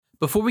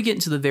Before we get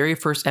into the very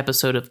first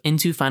episode of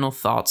Into Final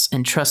Thoughts,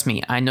 and trust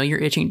me, I know you're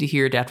itching to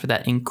hear it after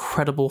that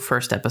incredible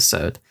first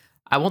episode,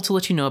 I want to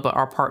let you know about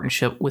our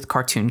partnership with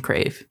Cartoon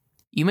Crave.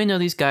 You may know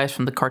these guys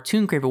from the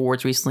Cartoon Crave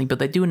Awards recently, but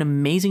they do an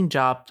amazing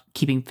job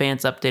keeping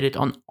fans updated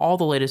on all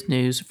the latest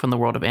news from the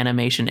world of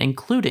animation,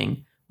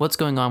 including what's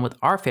going on with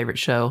our favorite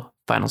show,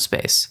 Final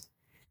Space.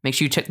 Make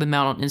sure you check them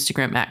out on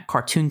Instagram at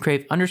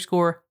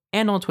cartooncrave_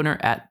 and on Twitter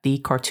at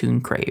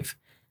 @thecartooncrave.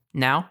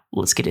 Now,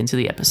 let's get into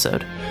the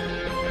episode.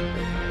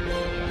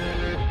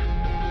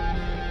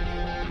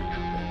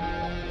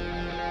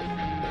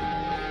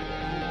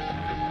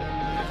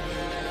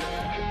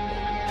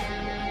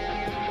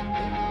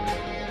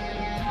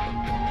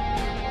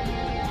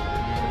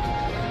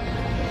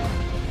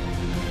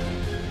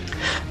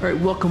 All right,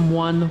 welcome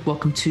one,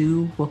 welcome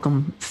two,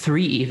 welcome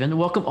three even.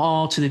 Welcome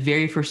all to the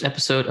very first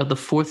episode of the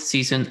fourth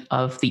season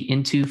of the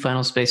Into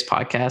Final Space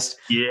podcast.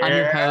 Yeah. I'm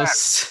your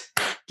host,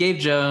 Gabe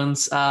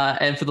Jones.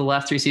 And for the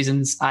last three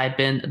seasons, I've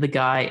been the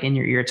guy in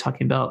your ear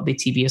talking about the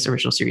TBS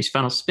original series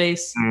Final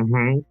Space,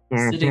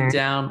 sitting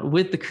down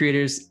with the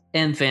creators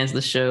and fans of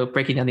the show,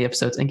 breaking down the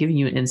episodes and giving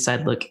you an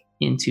inside look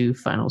into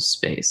Final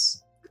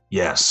Space.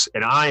 Yes,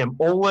 and I am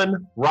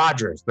Olin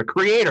Rogers, the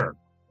creator,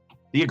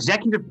 the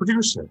executive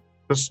producer,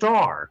 the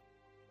star,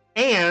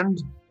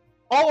 and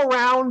all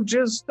around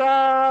just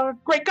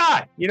great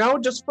guy,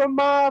 just from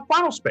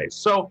Final Space.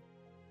 So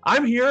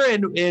I'm here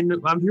and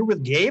I'm here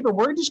with Gabe, and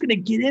we're just going to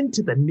get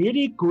into the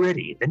nitty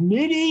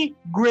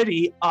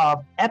gritty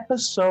of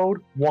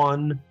episode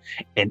 1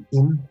 and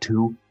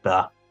Into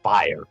the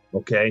Fire.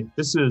 Okay,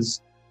 this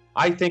is,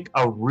 I think,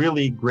 a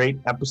really great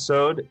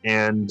episode,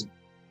 and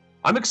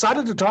I'm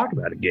excited to talk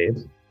about it, Gabe.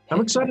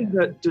 I'm excited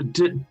to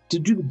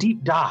do the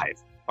deep dive.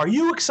 Are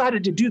you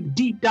excited to do the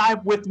deep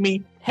dive with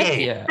me?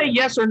 Hey, yeah. Say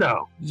yes or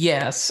no.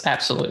 Yes,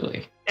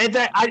 absolutely. And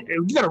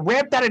you got to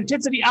ramp that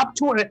intensity up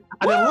to it.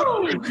 And then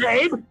look at you,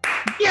 Gabe.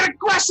 Get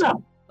aggressive.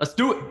 Let's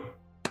do it.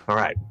 All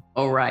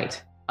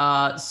right.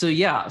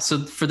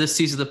 So for this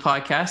season of the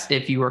podcast,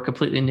 if you are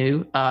completely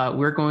new,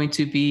 we're going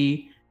to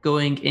be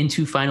going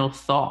into Final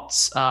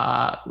Thoughts.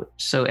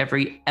 So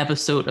every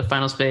episode of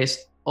Final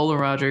Space, Ola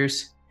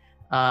Rogers,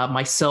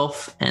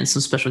 myself, and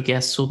some special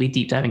guests will be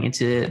deep diving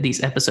into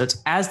these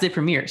episodes as they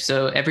premiere.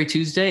 So every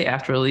Tuesday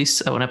after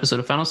release of an episode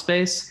of Final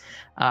Space,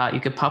 you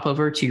can pop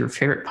over to your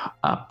favorite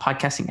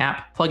podcasting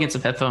app, plug in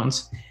some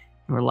headphones,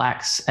 and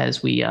relax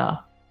as we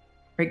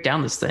break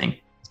down this thing.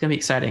 It's going to be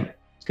exciting.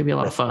 It's going to be a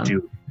lot of fun.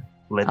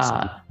 Let's do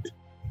it.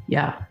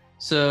 Yeah.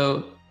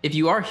 So if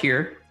you are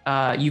here,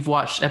 you've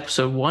watched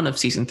episode 1 of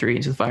season 3,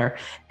 Into the Fire.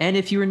 And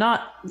if you are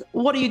not,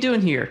 what are you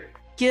doing here?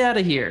 Get out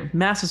of here.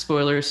 Massive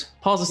spoilers.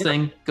 Pause this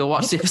thing. Go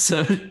watch the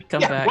episode.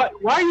 Come back.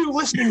 Why are you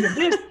listening to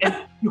this and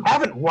you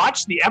haven't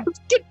watched the episode?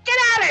 Get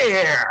out of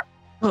here.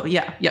 Oh,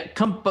 yeah.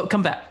 Come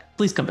back.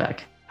 Please come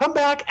back. Come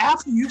back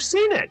after you've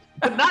seen it.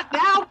 But not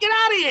now. Get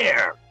out of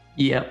here.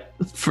 Yep,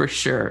 for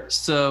sure.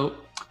 So,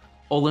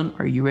 Olin,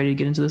 are you ready to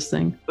get into this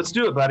thing? Let's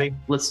do it, buddy.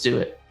 Let's do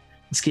it.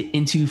 Let's get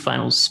into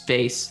Final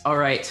Space. All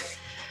right.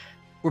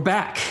 We're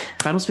back.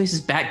 Final Space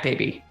is back,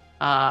 baby.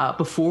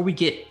 Before we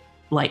get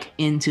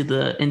into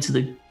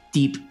the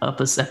deep of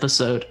this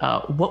episode,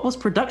 what was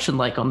production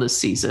like on this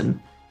season?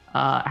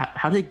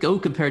 How did it go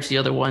compared to the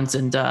other ones,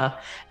 and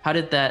how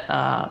did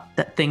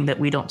that thing that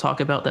we don't talk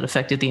about that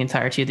affected the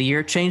entirety of the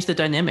year change the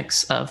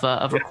dynamics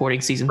of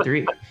recording season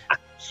 3?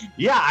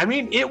 Yeah, I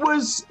mean, it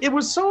was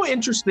so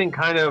interesting,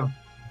 kind of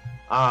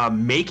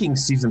making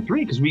season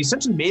 3, because we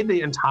essentially made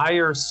the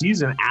entire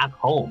season at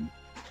home.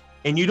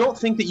 And you don't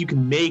think that you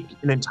can make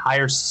an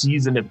entire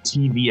season of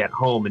TV at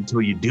home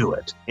until you do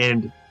it.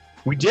 And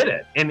we did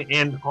it.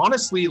 And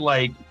honestly,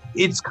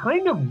 it's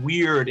kind of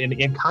weird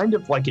and kind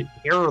of like it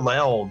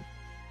paralleled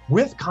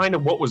with kind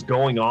of what was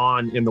going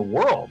on in the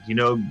world.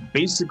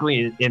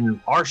 Basically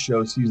in our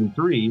show, season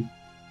 3,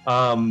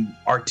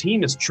 our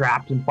team is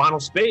trapped in Final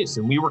Space,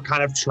 and we were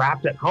kind of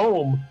trapped at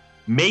home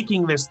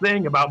making this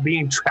thing about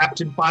being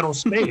trapped in Final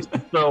Space.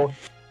 So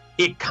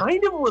it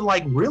kind of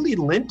really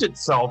lent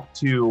itself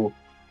to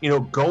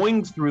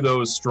going through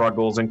those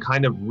struggles and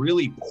kind of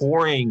really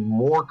pouring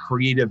more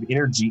creative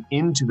energy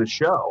into the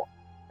show.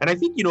 And I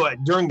think,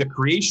 during the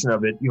creation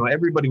of it,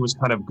 everybody was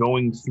kind of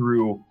going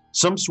through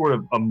some sort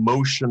of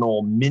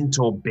emotional,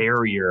 mental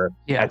barrier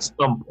at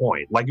some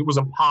point. It was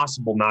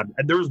impossible not.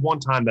 There was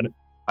one time that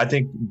I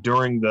think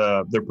during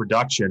the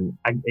production,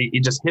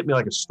 it just hit me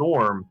like a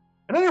storm.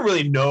 And I didn't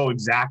really know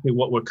exactly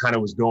what kind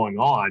of was going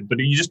on, but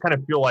you just kind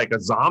of feel like a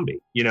zombie,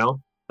 there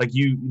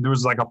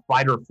was like a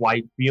fight or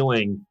flight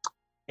feeling.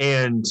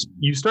 And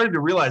you started to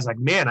realize,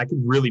 man, I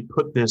could really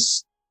put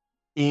this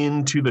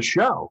into the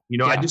show.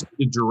 I just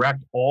need to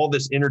direct all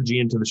this energy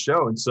into the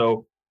show. And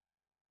so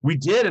we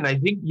did. And I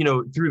think,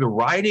 through the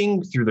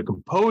writing, through the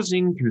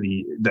composing, through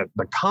the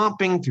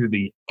comping, through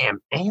the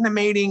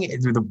animating,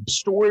 through the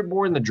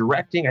storyboard and the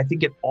directing, I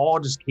think it all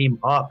just came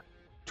up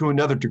to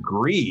another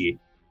degree,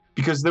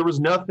 because there was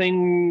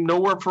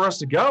nowhere for us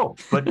to go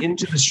but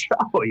into the show,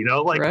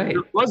 right.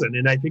 There wasn't.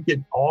 And I think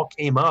it all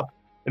came up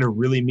in a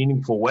really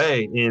meaningful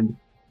way. And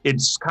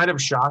it's kind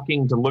of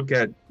shocking to look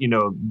at,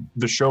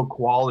 the show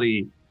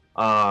quality,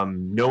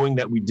 knowing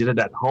that we did it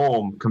at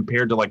home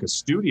compared to like a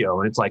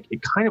studio. And it's like,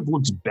 it kind of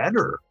looks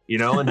better,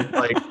 and it's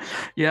like,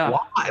 yeah,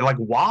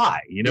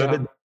 why?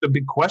 The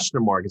big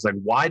question mark is like,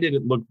 why did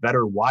it look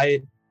better?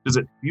 Why does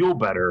it feel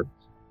better?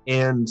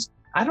 And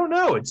I don't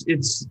know.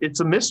 It's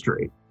a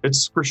mystery.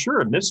 It's for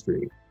sure a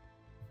mystery.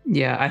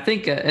 Yeah, I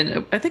think,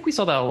 and I think we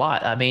saw that a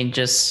lot. I mean,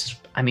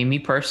 me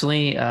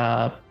personally,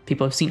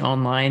 people I've seen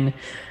online,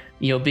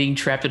 being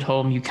trapped at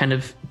home, you kind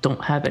of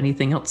don't have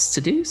anything else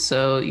to do.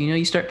 So,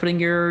 you start putting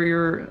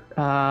your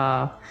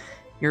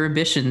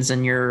ambitions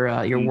and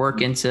your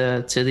work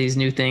into these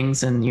new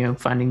things, and,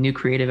 finding new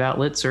creative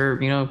outlets, or,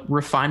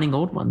 refining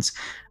old ones.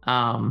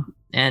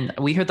 And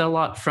we heard that a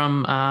lot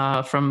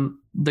from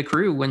the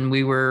crew when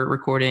we were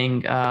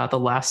recording the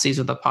last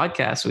season of the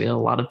podcast. We had a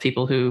lot of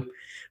people who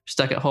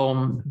stuck at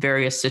home,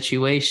 various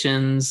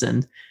situations,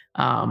 and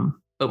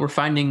but we're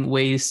finding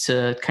ways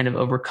to kind of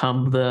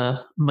overcome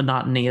the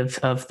monotony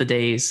of the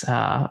days,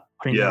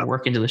 putting that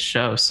work into the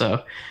show.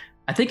 So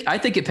I think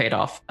it paid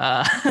off.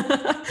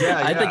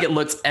 I think it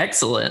looks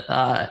excellent.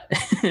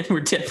 And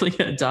we're definitely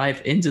going to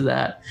dive into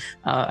that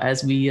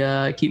as we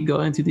keep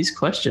going through these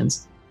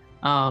questions.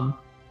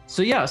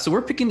 So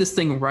we're picking this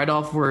thing right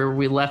off where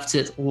we left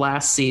it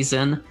last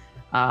season,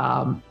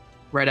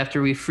 right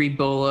after we freed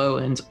Bolo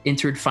and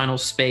entered Final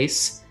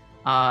Space.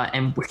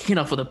 And we're kicking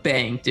off with a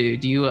bang,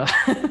 dude.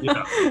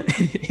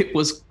 It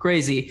was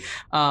crazy.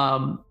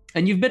 And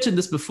you've mentioned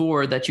this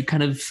before, that you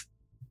kind of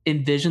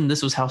envisioned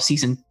this was how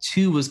season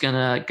 2 was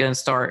gonna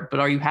start. But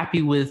are you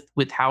happy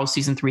with how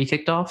season 3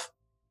 kicked off?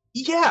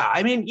 Yeah,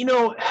 I mean,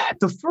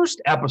 the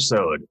first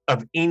episode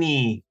of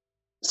any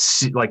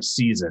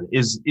season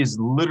is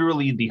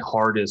literally the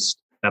hardest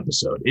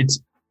episode.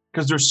 It's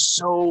because there's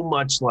so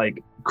much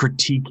like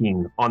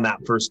critiquing on that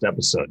first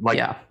episode. Like,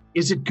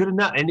 is it good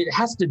enough? And it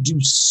has to do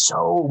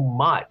so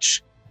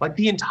much. Like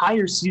the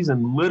entire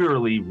season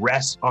literally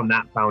rests on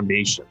that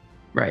foundation.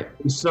 Right.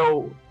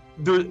 So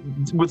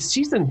with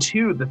season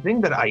 2, the thing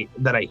that I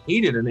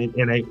hated,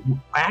 and I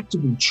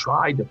actively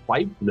tried to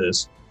fight for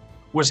this,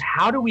 was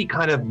how do we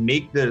kind of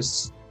make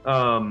this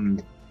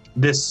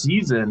this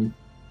season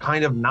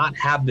kind of not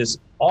have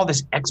all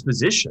this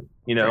exposition,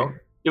 Right.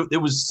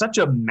 It was such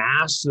a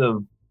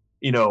massive,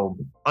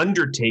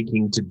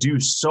 undertaking to do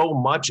so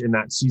much in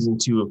that season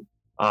 2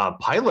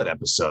 pilot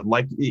episode.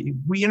 Like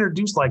we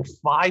introduced like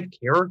 5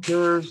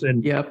 characters,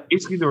 and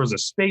basically there was a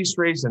space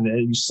race, and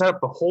you set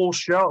up the whole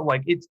show.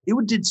 Like it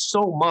did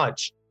so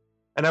much,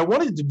 and I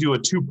wanted to do a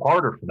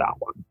 2-parter for that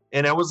one.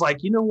 And I was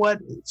like, you know what,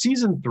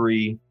 season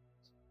 3,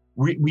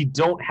 we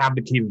don't have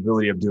the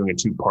capability of doing a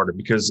 2-parter,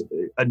 because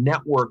a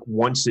network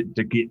wants it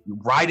to get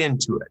right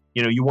into it.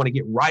 You want to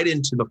get right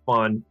into the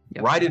fun,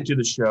 right into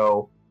the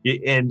show.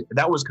 And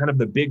that was kind of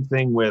the big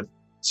thing with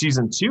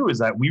season 2, is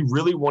that we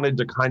really wanted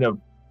to kind of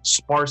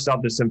sparse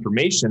out this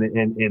information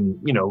and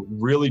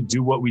really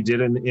do what we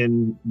did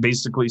in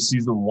basically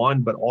season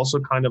 1, but also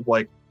kind of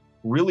like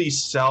really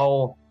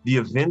sell the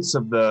events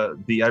of I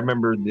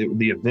remember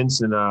the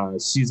events in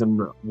season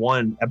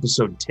 1,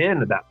 episode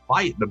 10, of that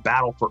fight, the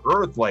battle for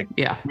Earth. Like,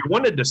 we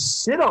wanted to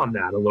sit on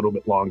that a little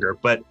bit longer,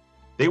 but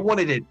they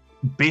wanted it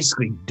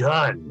basically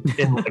done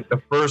in like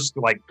the first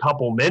like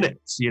couple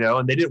minutes,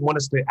 and they didn't want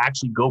us to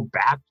actually go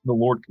back to the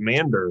Lord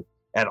Commander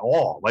at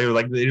all.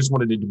 Like they just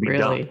wanted it to be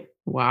done.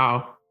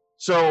 Wow.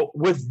 So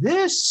with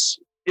this,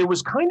 it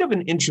was kind of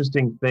an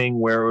interesting thing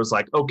where it was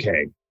like,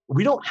 okay,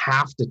 we don't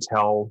have to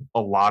tell a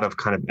lot of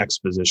kind of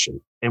exposition,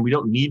 and we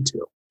don't need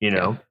to,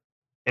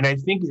 And I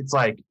think it's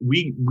like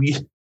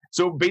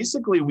so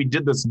basically we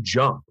did this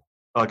jump,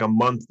 like a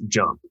month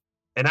jump.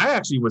 And I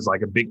actually was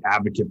like a big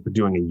advocate for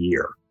doing a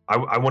year.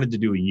 I wanted to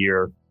do a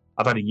year.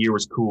 I thought a year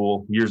was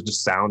cool. Years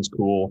just sounds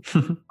cool.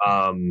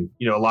 A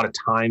lot of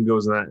time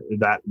goes in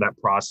that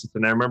process.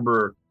 And I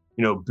remember,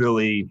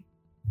 Billy,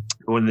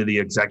 one of the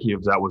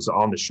executives that was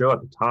on the show at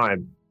the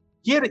time,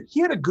 he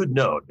had a good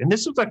note, and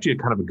this was actually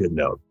kind of a good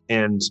note.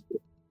 And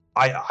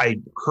I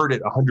heard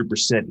it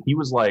 100%. He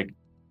was like,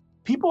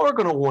 people are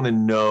going to want to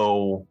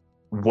know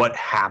what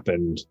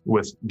happened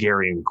with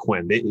Gary and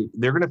Quinn.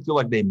 They're going to feel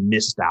like they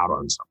missed out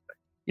on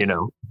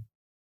something,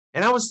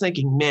 And I was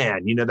thinking,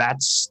 man,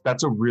 that's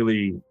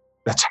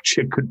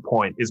actually a good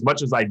point. As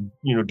much as I,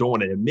 don't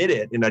want to admit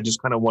it, and I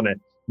just kind of want to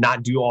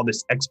not do all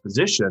this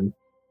exposition,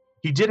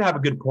 he did have a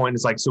good point.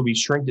 It's like, so we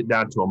shrinked it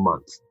down to a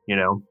month,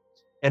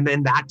 and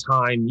then that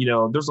time,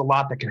 there's a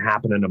lot that can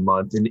happen in a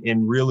month,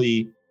 and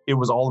really it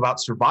was all about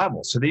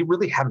survival. So they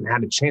really haven't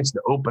had a chance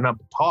to open up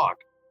and talk.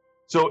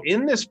 So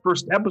in this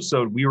first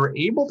episode, we were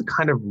able to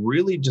kind of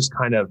really just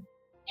kind of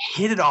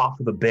hit it off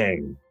with a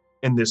bang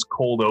in this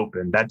cold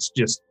open. That's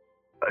just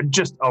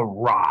a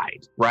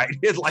ride, right?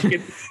 It's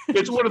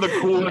one of the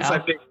coolest, I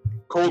think,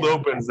 cold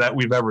opens that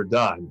we've ever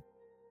done.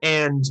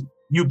 And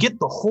you get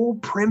the whole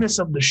premise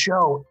of the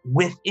show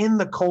within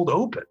the cold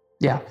open.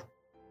 Yeah.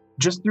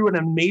 Just through an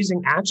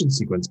amazing action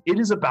sequence. It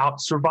is about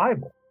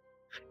survival.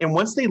 And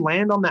once they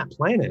land on that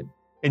planet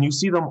and you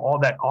see them all,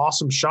 that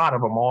awesome shot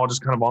of them all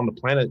just kind of on the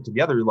planet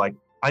together, you're like,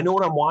 I know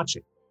what I'm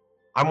watching.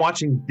 I'm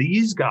watching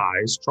these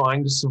guys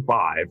trying to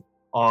survive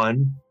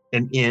on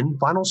and in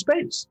Final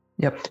Space.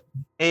 Yep.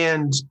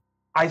 And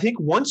I think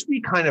once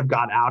we kind of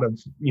got out of,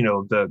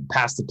 the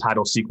past the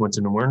title sequence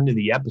and we're into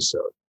the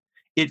episode,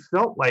 it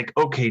felt like,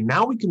 okay,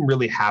 now we can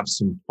really have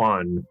some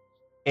fun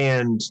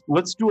and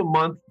let's do a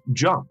month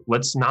jump.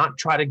 Let's not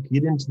try to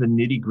get into the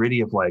nitty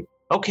gritty of like,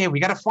 okay, we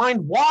got to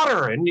find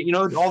water and,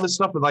 all this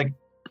stuff. But like,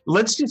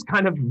 let's just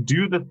kind of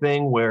do the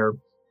thing where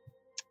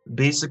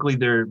basically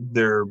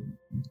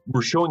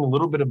we're showing a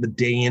little bit of the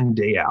day in,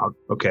 day out,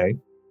 okay,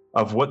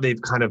 of what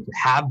they've kind of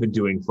have been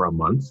doing for a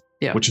month,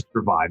 which is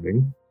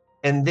surviving.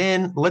 And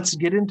then let's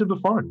get into the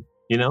fun,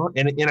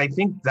 and I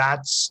think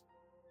that's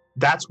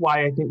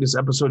why I think this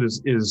episode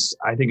is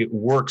I think it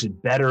works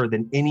better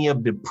than any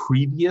of the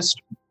previous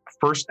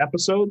first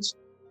episodes.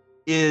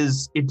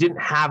 Is it didn't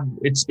have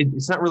it's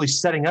not really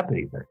setting up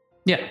anything.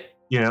 Yeah.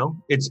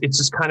 It's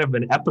just kind of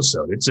an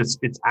episode. It's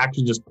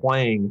actually just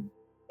playing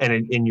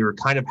and you're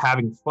kind of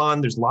having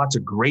fun. There's lots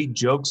of great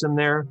jokes in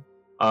there.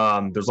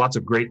 There's lots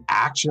of great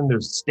action.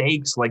 There's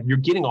stakes. Like you're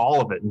getting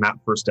all of it in that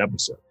first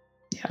episode.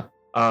 Yeah.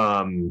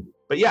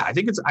 But yeah, I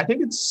think it's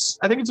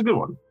a good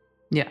one.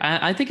 Yeah,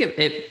 I think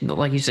it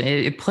like you said,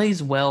 it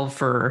plays well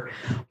for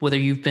whether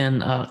you've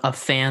been a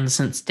fan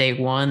since day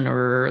one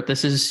or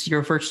this is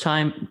your first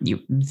time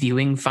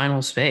viewing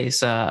Final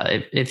Space.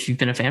 If you've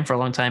been a fan for a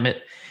long time,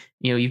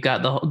 you've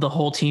got the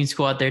whole team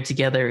squad there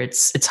together.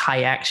 It's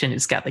high action.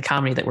 It's got the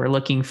comedy that we're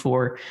looking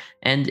for.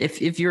 And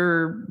if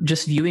you're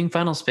just viewing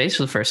Final Space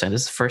for the first time,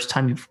 this is the first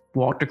time you've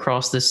walked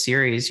across this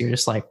series, you're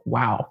just like,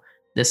 wow,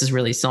 this is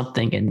really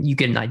something. And you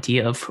get an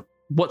idea of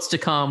what's to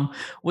come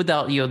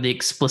without the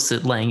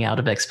explicit laying out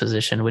of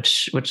exposition,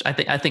 which I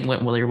think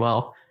went really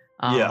well.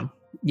 And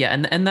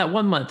that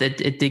 1 month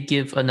it did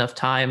give enough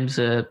time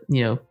to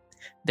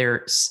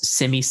they're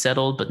semi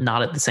settled but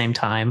not at the same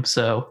time.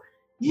 So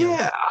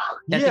I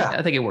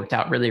think it worked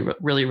out really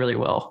really really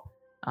well.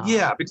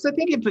 Because I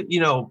think if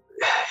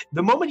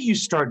the moment you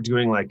start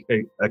doing like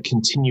a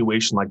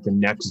continuation like the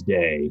next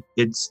day,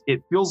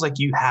 it feels like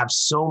you have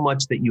so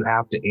much that you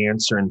have to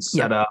answer and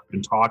set up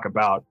and talk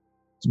about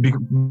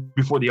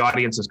before the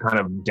audience is kind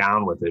of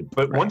down with it.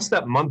 But once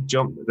that month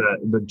jump,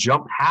 the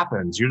jump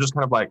happens, you're just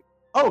kind of like,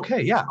 oh,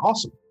 okay, yeah,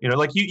 awesome.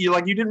 Like you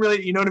didn't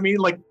really, you know what I mean?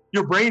 Like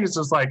your brain is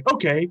just like,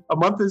 okay, a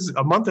month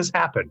has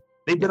happened.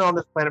 They've been on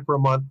this planet for a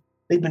month.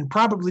 They've been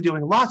probably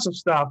doing lots of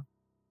stuff,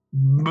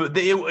 but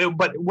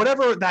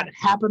whatever that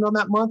happened on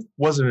that month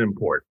wasn't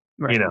important.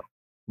 Right.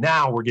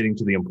 Now we're getting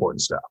to the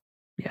important stuff.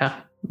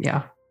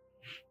 Yeah,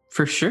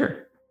 for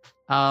sure.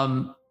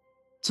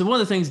 So one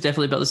of the things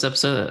definitely about this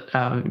episode,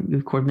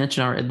 Cord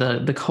mentioned already,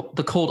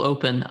 the cold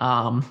open.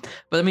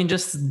 But I mean,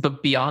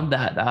 but beyond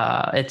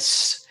that,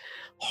 it's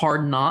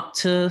hard not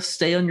to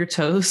stay on your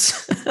toes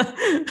for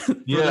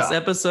this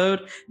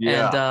episode.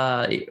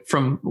 Yeah. And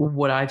from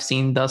what I've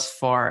seen thus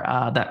far,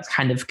 that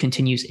kind of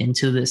continues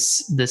into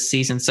this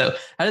season. So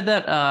how did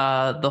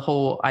that the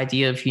whole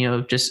idea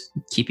of just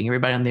keeping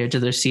everybody on the edge of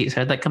their seats,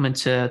 how did that come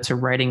into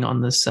writing on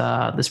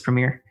this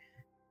premiere?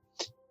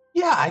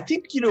 Yeah, I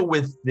think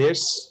with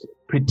this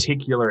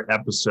particular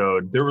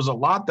episode, there was a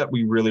lot that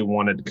we really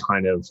wanted to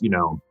kind of,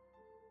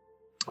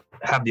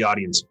 have the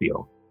audience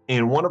feel.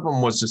 And one of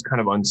them was just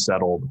kind of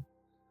unsettled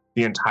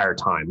the entire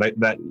time.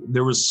 That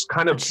there was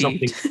kind of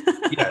something,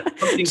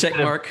 something check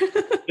mark.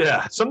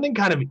 Something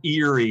kind of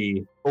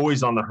eerie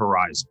always on the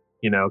horizon,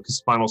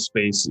 because Final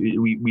Space,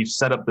 we've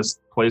set up this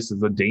place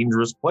as a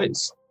dangerous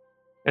place.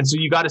 And so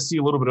you got to see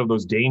a little bit of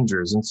those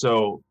dangers. And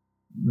so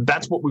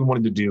that's what we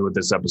wanted to do with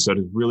this episode,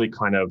 is really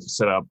kind of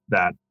set up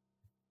that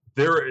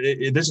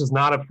this is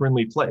not a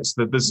friendly place,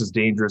 that this is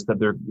dangerous,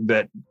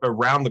 that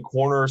around the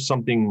corner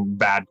something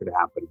bad could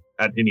happen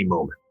at any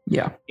moment.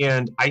 Yeah.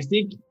 And I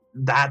think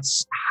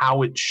that's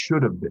how it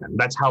should have been.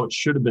 That's how it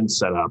should have been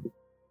set up.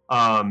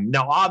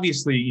 Now,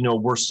 obviously,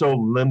 we're so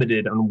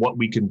limited on what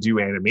we can do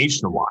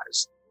animation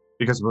wise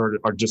because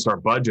of just our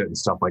budget and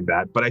stuff like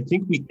that. But I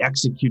think we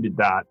executed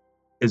that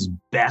as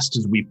best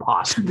as we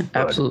possibly could.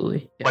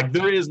 Absolutely. Yeah. Like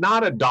there is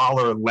not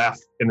 $1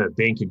 left in a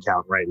bank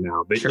account right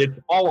now. Sure. It's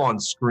all on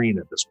screen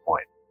at this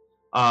point.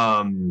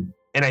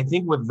 And I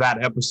think with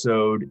that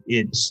episode,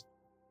 it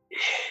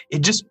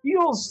just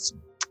feels,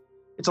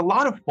 it's a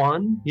lot of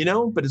fun,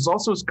 but it's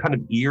also kind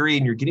of eerie,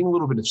 and you're getting a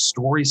little bit of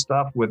story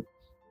stuff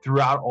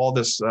throughout all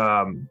this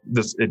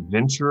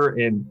adventure.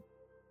 And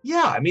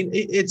yeah, I mean,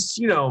 it's,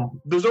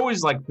 there's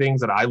always like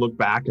things that I look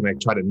back and I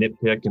try to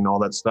nitpick and all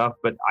that stuff,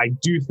 but I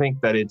do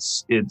think that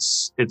it's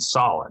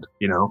solid,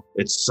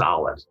 it's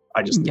solid.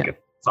 I just think it's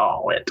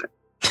solid.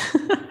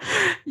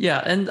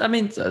 Yeah. And I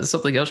mean,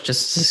 something else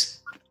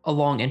just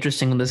along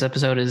interesting in this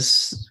episode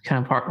is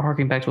kind of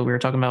harking back to what we were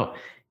talking about.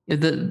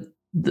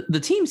 The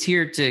team's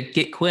here to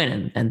get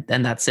Quinn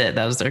and that's it.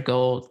 That was their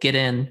goal. Get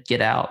in,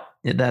 get out.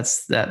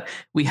 That's that.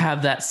 We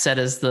have that set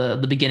as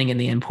the beginning and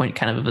the end point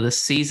kind of this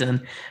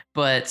season.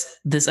 But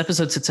this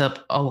episode sets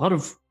up a lot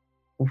of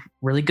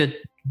really good,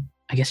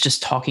 I guess,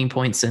 just talking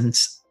points and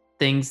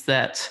things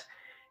that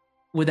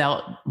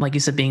without, like you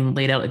said, being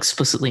laid out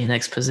explicitly in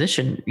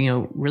exposition,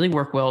 really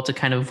work well to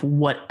kind of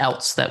what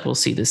else that we'll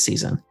see this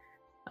season.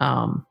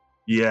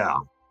 Yeah,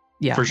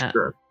 for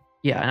sure.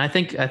 Yeah, and I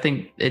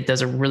think it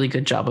does a really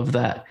good job of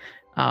that.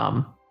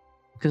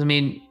 Because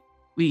we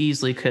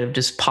easily could have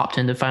just popped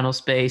into Final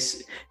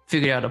Space,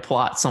 figured out a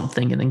plot,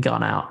 something, and then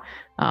gone out.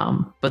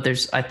 But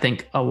there's, I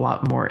think, a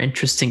lot more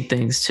interesting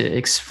things to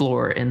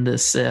explore in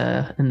this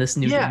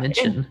new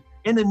dimension.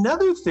 And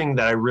another thing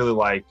that I really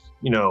like,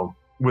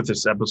 with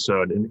this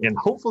episode, and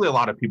hopefully a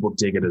lot of people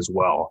dig it as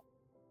well,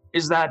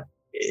 is that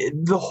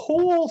the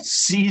whole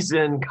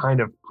season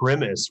kind of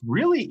premise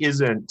really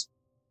isn't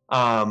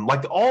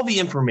like all the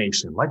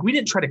information. Like, we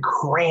didn't try to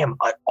cram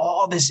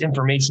all this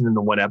information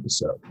into one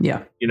episode.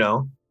 Yeah.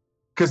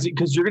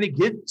 Because you're going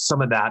to get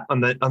some of that on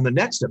the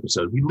next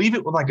episode. We leave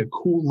it with like a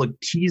cool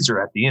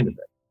teaser at the end of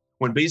it,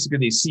 when basically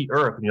they see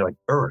Earth and you're like,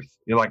 Earth.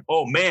 You're like,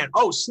 oh man,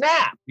 oh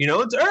snap,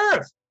 it's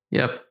Earth.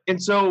 Yep.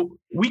 And so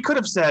we could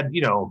have said,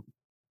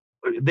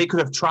 they could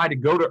have tried to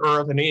go to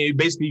Earth, and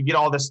basically you get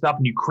all this stuff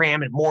and you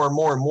cram it more and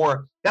more and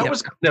more. That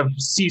was kind of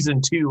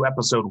season 2,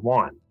 episode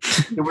 1.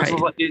 It was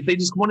right. They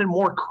just wanted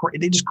more.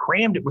 They just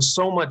crammed it with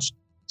so much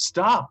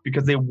stuff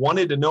because they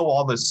wanted to know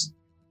all this,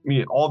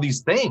 all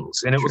these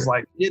things. And it was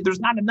like, there's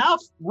not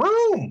enough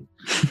room.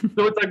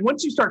 So it's like,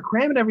 once you start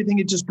cramming everything,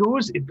 it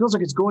feels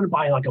like it's going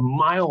by like a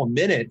mile a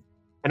minute.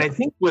 And I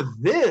think with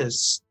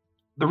this,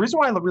 the reason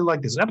why I really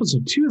like this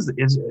episode too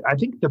is I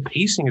think the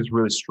pacing is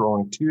really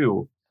strong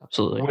too.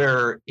 Absolutely.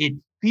 Where it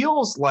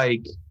feels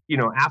like,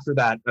 after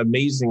that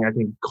amazing, I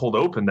think, cold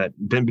open that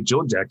Ben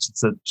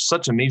Bajiljac did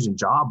such an amazing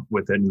job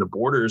with it, and the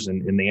borders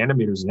and the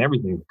animators and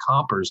everything, the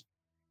compers.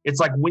 It's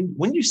like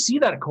when you see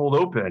that cold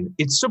open,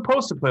 it's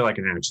supposed to play like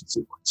an action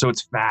sequence. So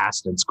it's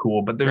fast and it's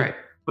cool, but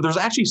there's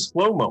actually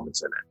slow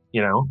moments in it,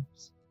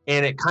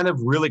 and it kind of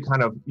really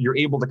you're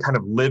able to kind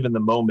of live in the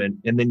moment.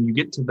 And then you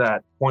get to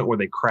that point where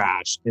they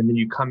crash, and then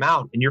you come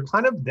out and you're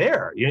kind of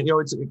there,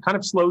 it kind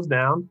of slows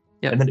down.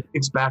 Yep. And then it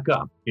picks back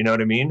up, you know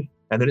what I mean?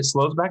 And then it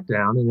slows back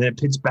down, and then it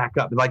picks back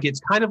up. Like, it's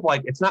kind of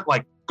like, it's not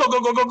like go,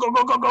 go, go, go, go,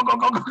 go, go, go,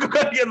 go, go, go,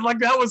 go. Like,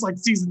 that was like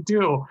season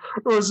 2.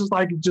 It was just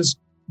like,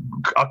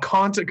 a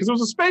content, because it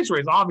was a space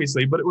race,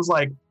 obviously, but it was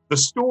like, the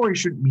story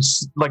should be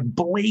like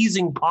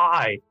blazing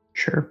pie.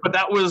 Sure. But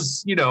that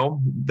was,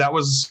 that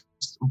was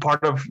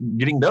part of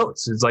getting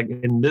notes. It's like,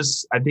 in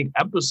this, I think,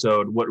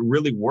 episode, what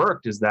really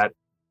worked is that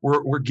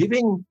we're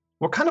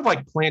kind of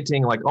like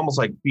planting, like almost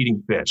like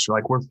feeding fish.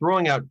 Like, we're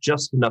throwing out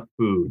just enough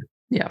food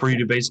for you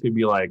to basically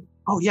be like,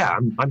 oh yeah,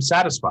 I'm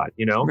satisfied,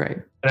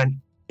 Right.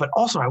 But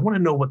also I want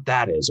to know what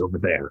that is over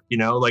there,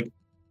 like,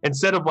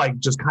 instead of like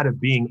just kind of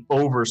being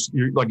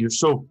you're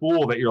so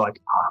full that you're like,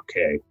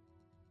 okay,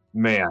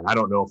 man, I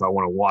don't know if I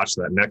want to watch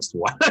that next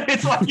one.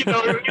 It's like,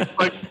 it's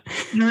like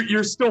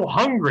you're still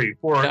hungry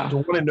to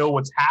want to know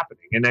what's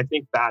happening. And I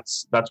think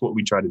that's what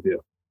we try to do.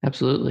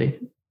 Absolutely.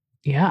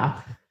 Yeah.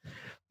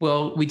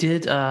 Well, we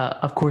did,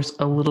 of course,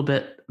 a little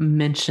bit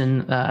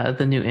mention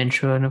the new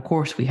intro, and of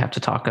course we have to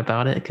talk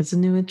about it because it's a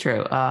new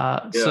intro.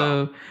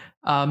 So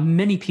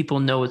many people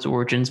know its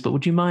origins, but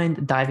would you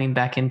mind diving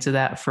back into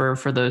that for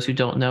those who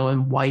don't know,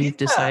 and why you've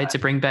decided to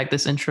bring back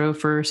this intro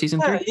for season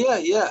 3?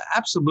 Yeah,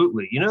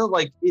 absolutely.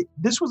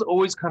 This was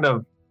always kind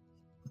of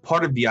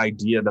part of the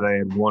idea that I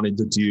had wanted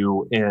to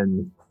do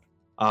in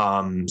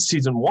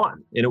season 1,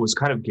 and it was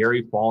kind of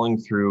Gary falling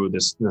through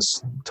this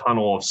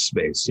tunnel of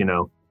space,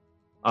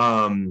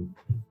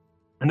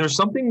 and there's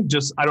something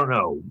just, I don't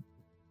know,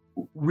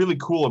 really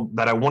cool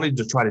that I wanted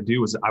to try to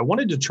do. Was I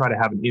wanted to try to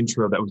have an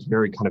intro that was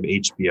very kind of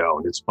HBO,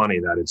 and it's funny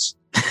that it's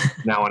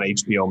now on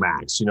HBO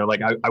Max.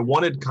 Like, I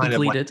wanted kind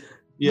Completed. of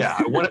like,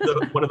 I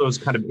wanted one of those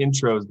kind of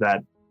intros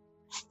that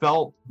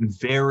felt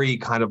very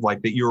kind of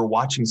like that you were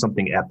watching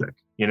something epic.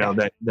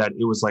 That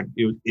it was like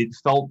it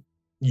felt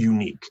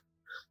unique.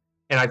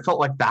 And I felt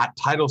like that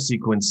title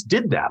sequence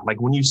did that.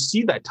 Like, when you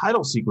see that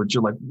title sequence,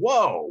 you're like,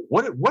 whoa,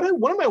 what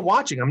am I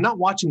watching? I'm not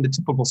watching the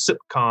typical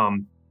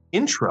sitcom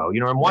intro.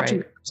 I'm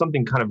watching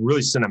something kind of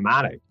really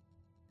cinematic.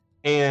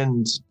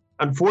 And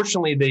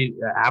unfortunately, they,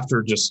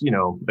 after just,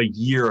 a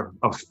year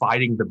of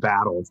fighting the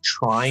battle, of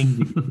trying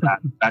to get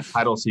that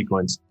title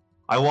sequence,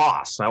 I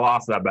lost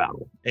that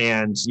battle.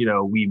 And,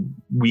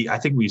 I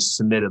think we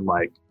submitted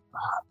like,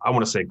 I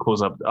want to say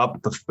close up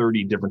to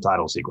 30 different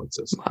title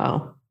sequences.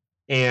 Wow.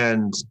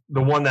 And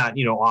the one that,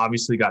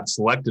 obviously got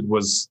selected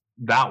was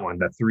that one,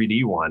 that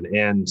 3D one.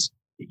 And,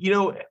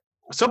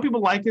 some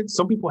people like it,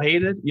 some people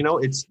hate it.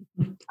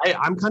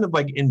 I'm kind of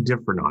like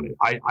indifferent on it.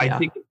 I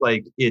think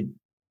like it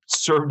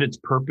served its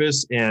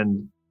purpose.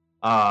 And,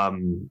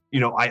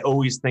 I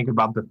always think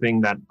about the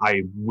thing that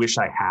I wish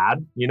I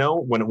had,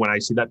 when I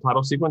see that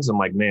title sequence, I'm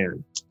like,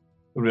 man, it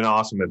would have been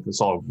awesome if it's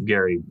all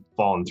Gary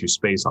falling through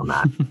space on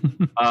that.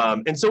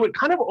 And so it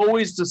kind of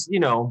always just,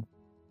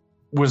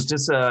 was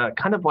just a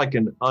kind of like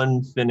an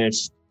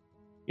unfinished,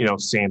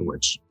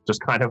 sandwich.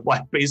 Just kind of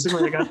like,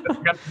 basically I got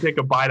to take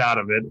a bite out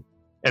of it,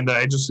 and then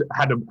I just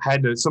had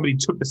to. Somebody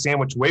took the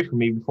sandwich away from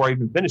me before I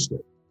even finished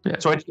it. Yeah.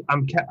 So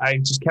I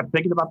just kept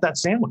thinking about that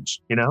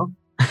sandwich,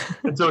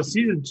 And so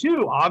season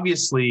 2,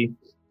 obviously,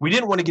 we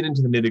didn't want to get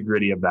into the nitty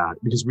gritty of that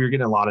because we were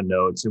getting a lot of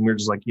notes, and we were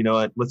just like, you know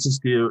what, let's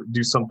just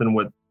do something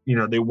with, you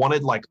know, they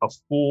wanted like a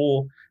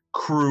full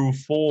crew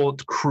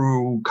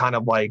kind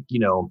of like, you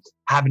know,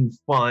 having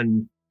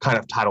fun kind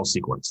of title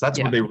sequence. That's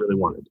what they really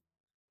wanted.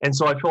 And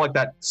so I feel like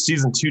that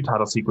season 2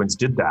 title sequence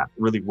did that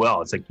really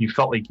well. It's like you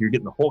felt like you're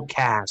getting the whole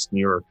cast and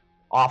you're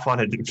off on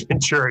an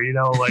adventure, you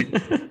know, like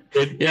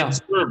it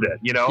served it,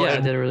 you know. Yeah,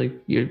 it did a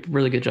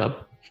really good job.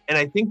 And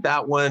I think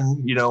that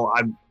one, you know,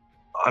 I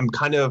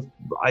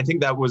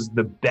think that was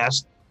the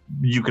best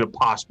you could have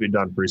possibly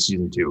done for a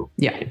season 2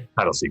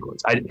 title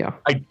sequence.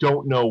 I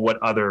don't know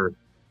what other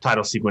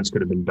title sequence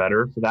could have been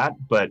better for that,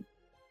 but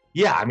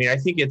yeah, I mean, I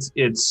think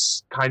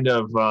it's kind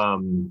of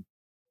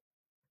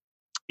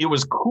it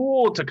was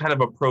cool to kind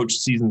of approach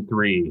season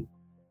 3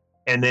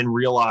 and then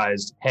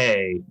realize,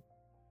 hey,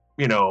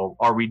 you know,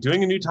 are we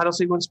doing a new title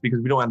sequence because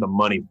we don't have the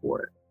money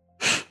for it?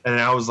 And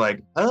I was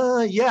like,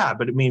 yeah,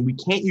 but I mean, we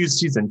can't use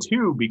season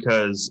 2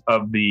 because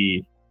of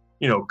the,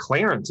 you know,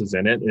 Clarence is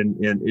in it, and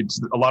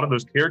it's a lot of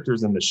those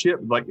characters in the ship,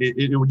 like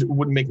it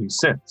wouldn't make any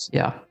sense.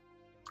 Yeah.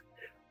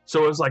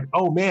 So it was like,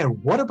 oh man,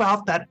 what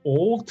about that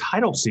old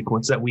title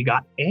sequence that we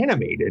got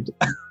animated?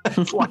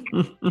 Like,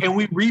 and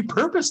we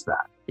repurposed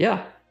that.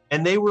 Yeah.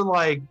 And they were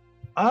like,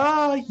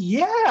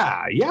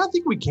 yeah, I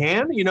think we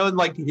can. You know,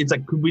 like it's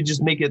like, could we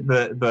just make it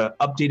the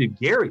updated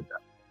Gary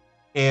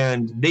though?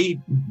 And we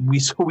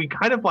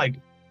kind of like,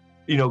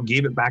 you know,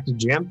 gave it back to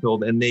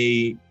Jamfield, and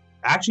they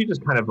actually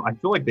just kind of, I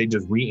feel like they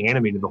just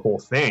reanimated the whole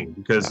thing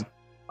because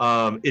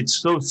it's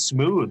so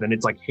smooth and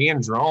it's like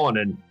hand drawn,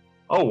 and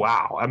oh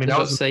wow, I mean, I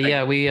was say,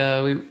 yeah,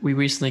 we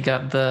recently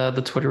got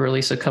the Twitter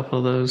release, a couple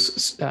of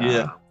those,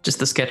 just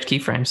the sketch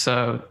keyframes.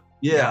 So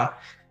yeah,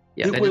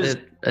 they did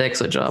an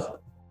excellent job.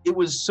 It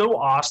was so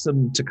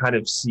awesome to kind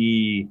of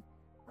see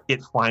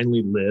it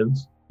finally live,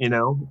 you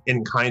know,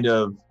 and kind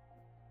of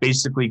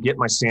basically get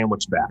my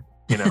sandwich back,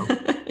 you know.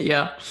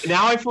 Yeah.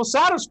 Now I feel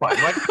satisfied.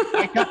 Like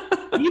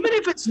even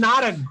if it's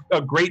not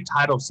a great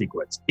title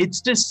sequence,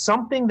 it's just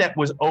something that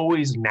was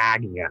always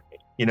nagging at me,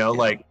 you know,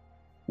 like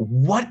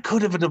what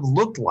could it have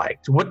looked like?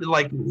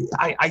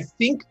 I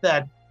think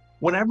that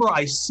whenever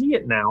I see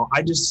it now,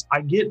 I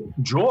get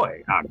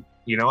joy out of it.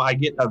 You know, I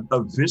get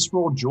a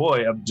visceral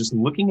joy of just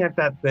looking at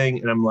that thing,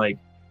 and I'm like,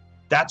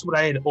 that's what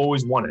I had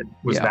always wanted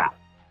was that.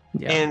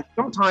 Yeah. And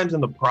sometimes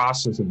in the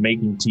process of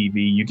making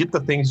TV, you get the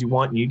things you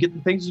want and you get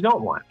the things you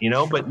don't want, you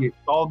know, but it's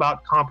all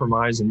about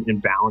compromise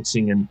and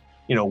balancing and,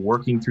 you know,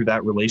 working through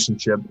that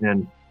relationship.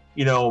 And,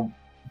 you know,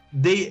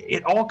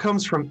 it all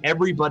comes from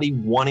everybody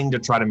wanting to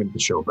try to make the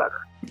show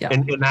better. Yeah.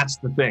 And that's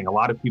the thing. A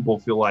lot of people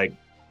feel like,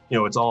 you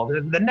know, it's all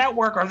the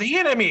network are the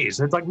enemies.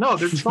 It's like, no,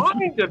 they're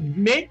trying to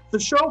make the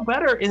show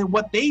better in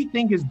what they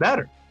think is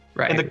better.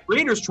 Right. And the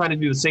creator's trying to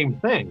do the same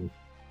thing.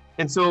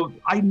 And so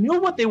I knew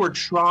what they were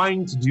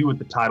trying to do with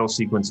the title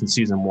sequence in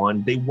season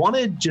 1. They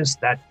wanted just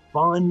that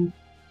fun,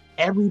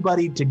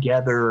 everybody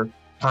together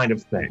kind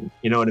of thing.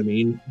 You know what I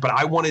mean? But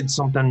I wanted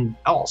something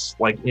else.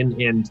 Like,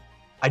 and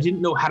I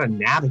didn't know how to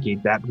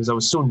navigate that because I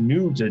was so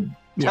new to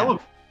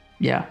television.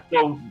 Yeah.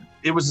 So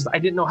it was, I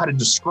didn't know how to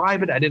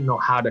describe it. I didn't know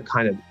how to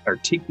kind of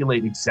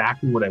articulate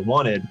exactly what I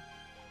wanted.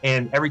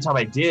 And every time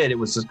I did, it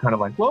was just kind of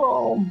like,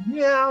 well,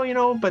 yeah, you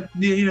know, but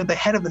you know, the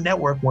head of the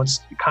network wants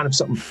kind of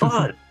something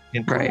fun.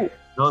 And cool, right. You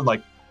know,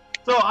 like,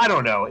 so I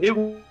don't know. It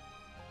was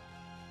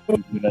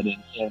good, but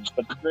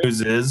the great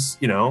news is,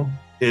 you know,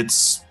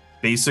 it's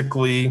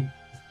basically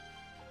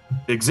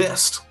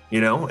exist. You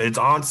know, it's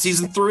on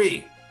season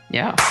 3.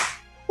 Yeah.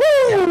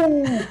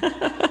 Woo!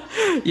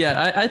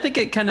 Yeah, I think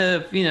it kind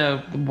of, you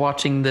know,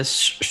 watching this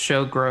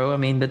show grow, I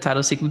mean, the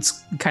title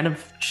sequence kind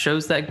of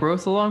shows that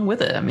growth along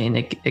with it. I mean,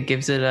 it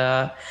gives it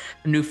a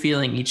new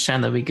feeling each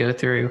time that we go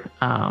through.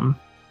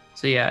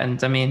 So yeah,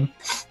 and I mean,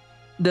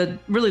 the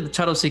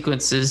title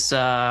sequence is, you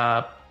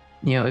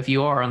know, if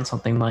you are on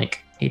something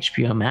like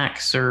HBO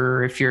Max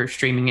or if you're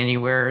streaming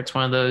anywhere, it's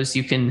one of those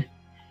you can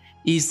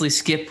easily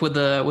skip with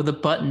a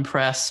button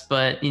press.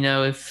 But you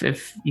know,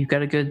 if you've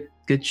got a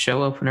good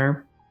show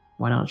opener,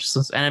 why not just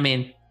listen? And I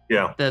mean,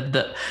 yeah,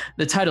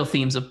 the title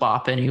theme's a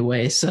bop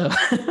anyway, so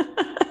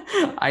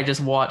I just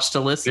watch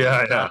to listen,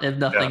 if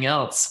nothing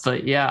else.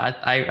 But yeah,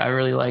 I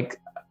really like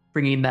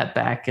bringing that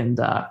back and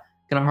kind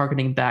of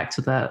harkening back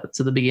to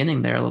the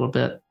beginning there a little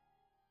bit.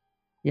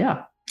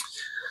 Yeah,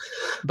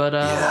 but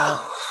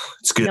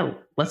it's good. You know,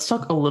 let's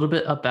talk a little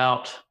bit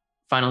about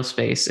Final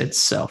Space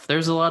itself.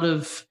 There's a lot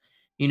of,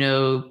 you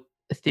know,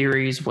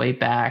 theories way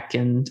back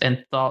and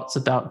thoughts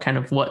about kind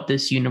of what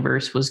this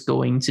universe was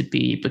going to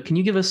be. But can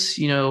you give us,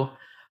 you know,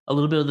 a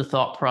little bit of the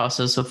thought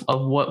process of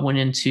what went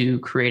into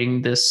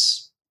creating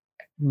this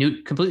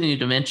completely new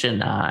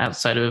dimension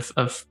outside of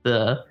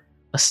the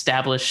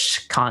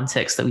established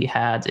context that we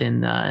had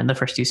in the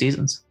first 2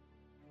 seasons?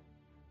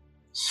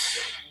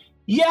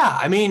 Yeah,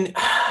 I mean,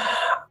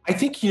 I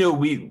think, you know,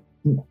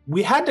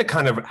 we had to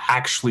kind of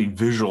actually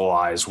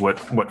visualize what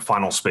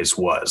Final Space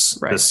was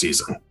this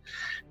season.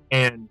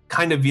 And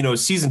kind of, you know,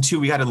 season 2,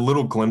 we had a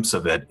little glimpse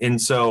of it.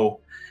 And so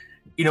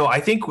I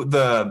think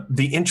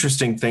the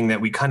interesting thing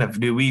that we kind of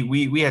do,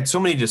 we had so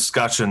many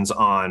discussions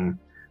on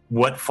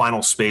what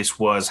Final Space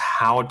was,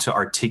 how to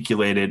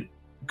articulate it.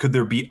 Could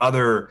there be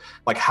other,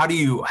 like, how do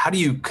you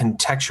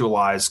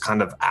contextualize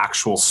kind of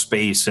actual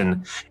space,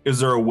 and is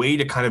there a way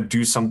to kind of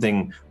do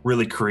something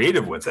really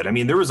creative with it? I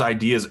mean, there was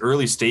ideas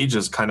early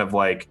stages, kind of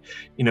like,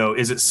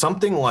 is it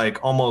something like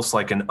almost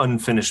like an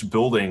unfinished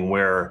building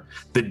where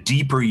the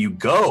deeper you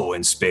go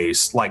in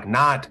space, like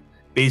not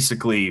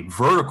basically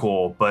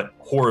vertical, but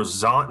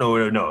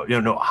horizontal, no,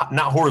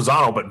 not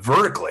horizontal, but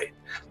vertically,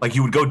 like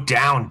you would go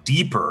down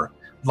deeper,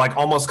 like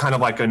almost kind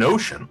of like an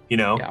ocean,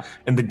 Yeah.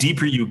 and the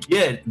deeper you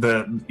get,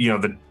 the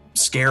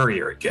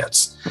scarier it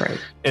gets. Right.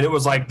 And it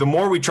was like, the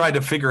more we tried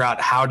to figure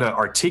out how to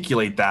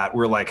articulate that,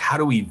 we're like, how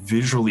do we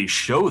visually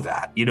show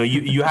that? You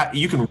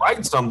can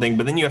write something,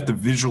 but then you have to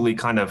visually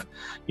kind of,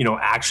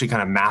 actually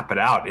kind of map it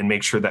out and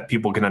make sure that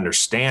people can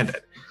understand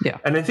it. Yeah.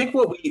 And I think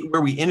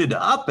where we ended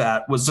up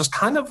at was just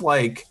kind of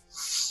like,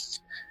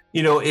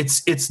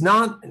 it's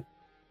not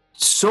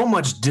so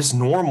much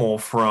disnormal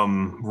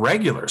from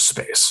regular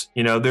space.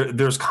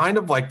 There's kind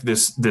of like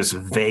this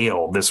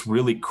veil, this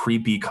really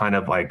creepy kind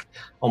of like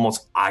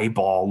almost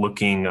eyeball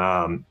looking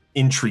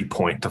entry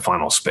point to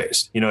Final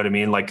Space. You know what I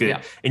mean? Like,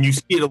 yeah. And you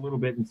see it a little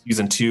bit in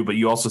season 2, but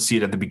you also see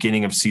it at the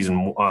beginning of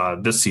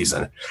this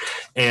season.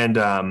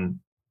 And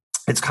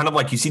it's kind of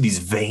like you see these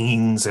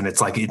veins, and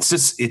it's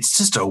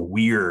just a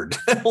weird,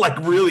 like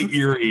really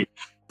eerie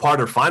part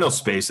of Final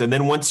Space. And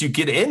then once you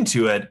get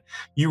into it,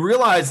 you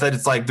realize that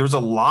it's like there's a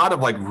lot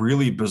of like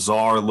really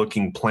bizarre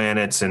looking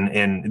planets, and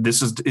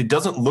it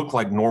doesn't look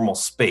like normal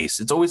space.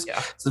 It's always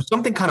there's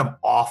something kind of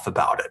off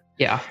about it.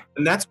 Yeah.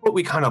 And that's what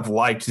we kind of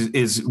liked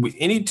is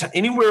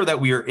anywhere that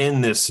we are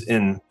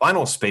in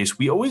Final Space,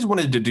 we always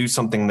wanted to do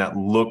something that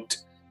looked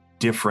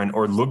different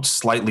or looked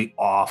slightly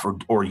off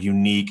or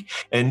unique.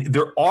 And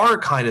there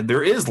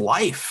is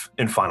life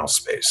in Final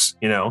Space.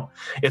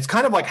 It's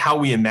kind of like how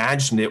we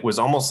imagined it was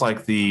almost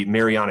like the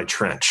Mariana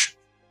Trench,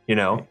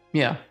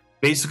 Yeah.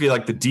 Basically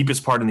like the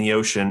deepest part in the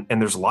ocean,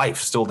 and there's life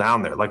still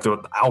down there, like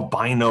the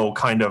albino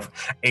kind of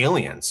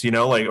aliens,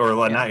 not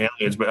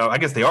aliens, but I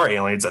guess they are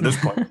aliens at this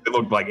point. They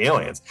look like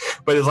aliens,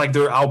 but it's like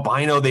they're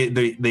albino.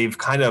 They've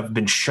kind of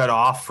been shut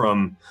off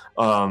from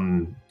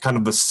kind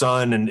of the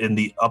sun and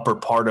the upper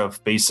part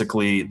of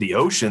basically the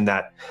ocean,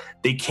 that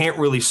they can't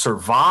really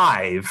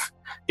survive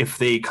if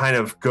they kind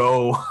of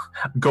go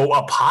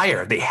up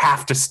higher. They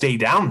have to stay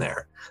down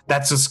there.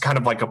 That's just kind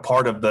of like a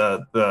part of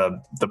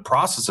the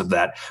process of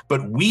that.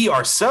 But we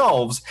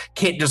ourselves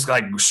can't just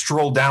like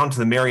stroll down to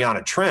the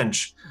Mariana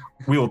Trench.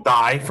 We will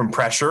die from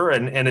pressure,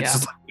 and it's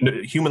just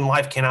like, human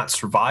life cannot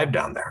survive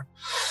down there.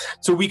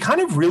 So we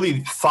kind of really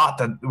thought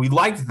that we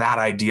liked that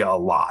idea a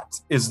lot,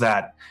 is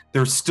that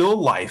there's still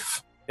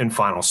life in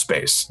Final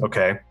Space,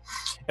 okay?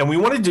 And we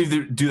wanted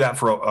to do that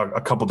for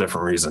a couple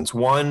different reasons.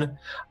 One,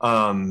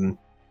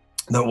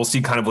 that we'll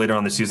see kind of later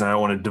on the season. I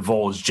don't want to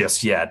divulge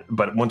just yet,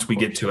 but once we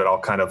get to it, I'll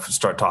kind of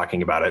start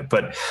talking about it.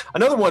 But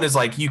another one is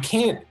like,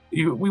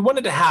 we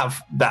wanted to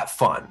have that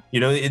fun,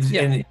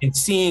 and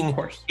seeing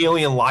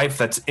alien life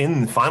that's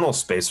in Final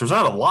Space. There's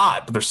not a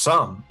lot, but there's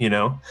some,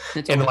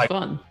 It's and like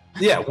fun.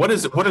 Yeah. What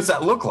does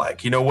that look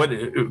like? What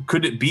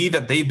could it be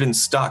that they've been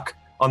stuck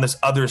on this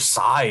other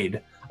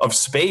side of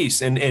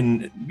space,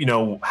 and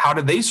how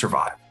did they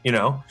survive?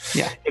 Yeah.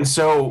 And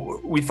so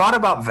we thought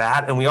about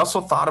that, and we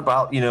also thought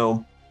about,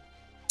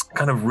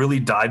 kind of really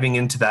diving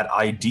into that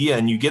idea,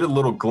 and you get a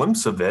little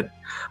glimpse of it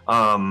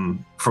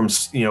from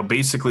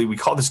basically, we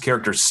call this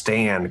character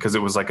Stan because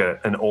it was like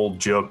an old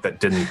joke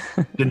that didn't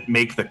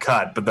make the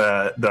cut, but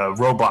the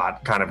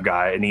robot kind of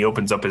guy, and he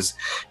opens up his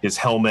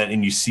helmet,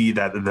 and you see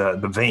that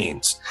the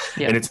veins,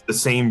 and it's the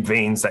same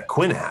veins that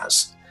Quinn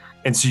has.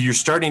 And so you're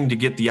starting to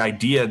get the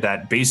idea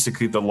that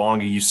basically the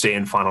longer you stay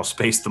in Final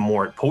Space, the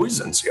more it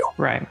poisons you.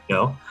 Right.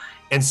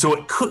 And so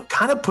it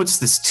kind of puts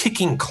this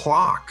ticking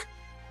clock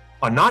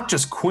on not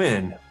just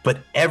Quinn, but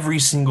every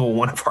single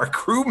one of our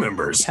crew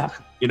members.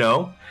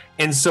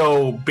 And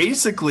so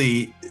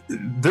basically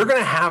they're going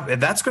to have,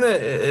 that's going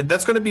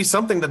to be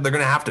something that they're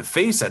going to have to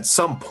face at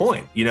some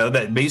point,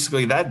 that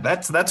basically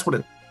that's what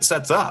it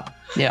sets up.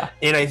 Yeah.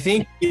 And I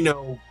think,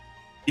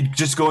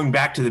 just going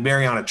back to the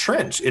Mariana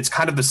Trench, it's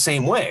kind of the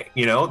same way,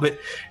 but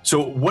so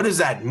what does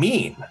that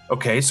mean?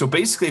 Okay. So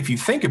basically, if you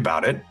think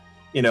about it,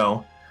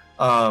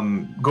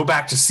 go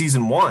back to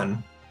season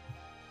 1,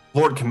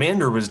 Lord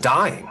Commander was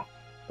dying.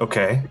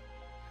 Okay.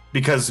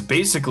 Because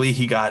basically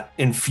he got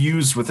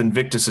infused with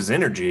Invictus's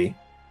energy,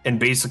 and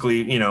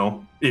basically,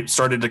 it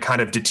started to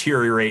kind of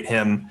deteriorate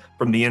him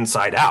from the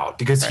inside out,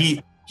 because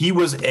he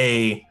was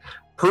a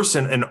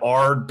person in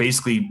our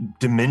basically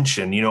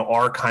dimension,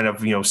 our kind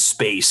of,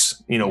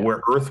 space,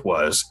 where Earth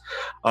was,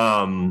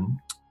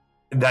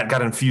 that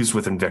got infused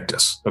with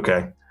Invictus.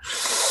 Okay.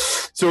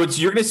 So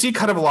you're going to see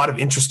kind of a lot of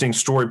interesting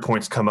story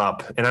points come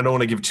up, and I don't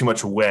want to give too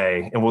much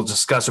away, and we'll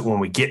discuss it when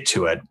we get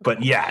to it.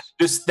 But yeah,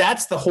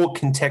 that's the whole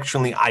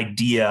contextually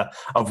idea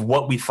of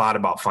what we thought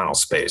about Final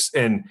Space.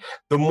 And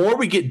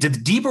the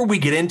deeper we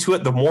get into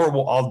it, the more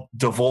I'll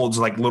divulge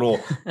like little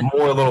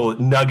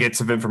nuggets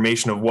of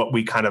information of what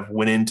we kind of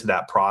went into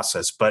that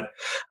process. But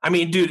I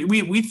mean, dude,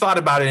 we thought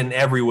about it in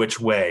every which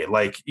way,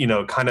 like,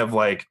 kind of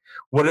like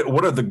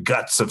what are the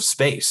guts of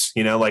space,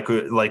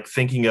 like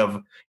thinking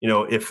of,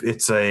 if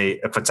it's a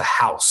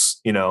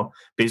house,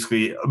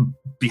 basically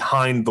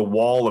behind the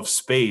wall of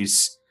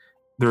space,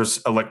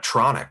 there's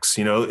electronics,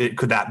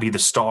 could that be the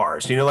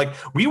stars? Like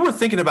we were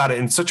thinking about it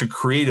in such a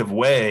creative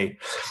way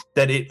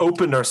that it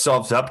opened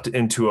ourselves up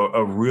into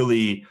a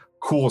really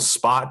cool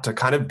spot to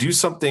kind of do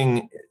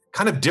something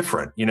kind of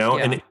different, Yeah.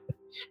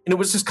 And it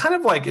was just kind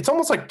of like, it's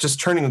almost like just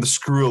turning the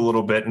screw a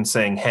little bit and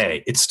saying,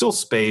 hey, it's still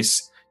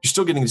space. You're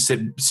still getting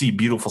to see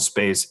beautiful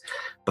space,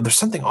 but there's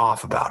something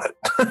off about it.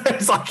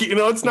 It's like,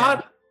 it's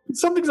not,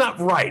 something's not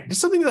right.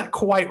 Something's not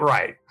quite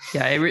right.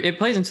 Yeah, it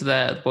plays into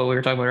that, what we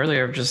were talking about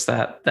earlier, of just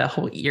that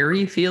whole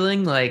eerie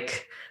feeling.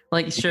 Like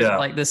sure, Yeah.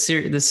 like this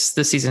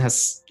season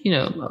has,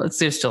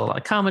 there's still a lot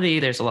of comedy.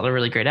 There's a lot of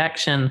really great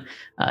action.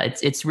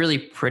 It's really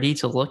pretty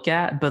to look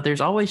at, but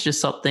there's always just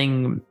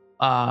something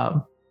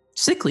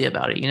sickly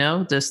about it,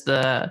 just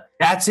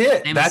That's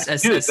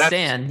it.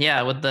 Stan.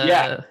 Yeah, with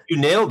you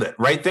nailed it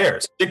right there.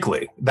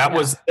 Sickly. That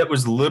was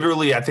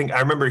literally, I think I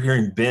remember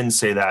hearing Ben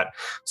say that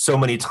so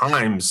many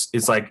times.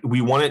 It's like we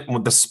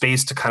want the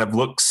space to kind of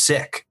look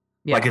sick.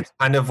 Yeah. Like it's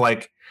kind of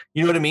like,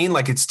 you know what I mean?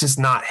 Like it's just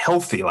not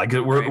healthy. Like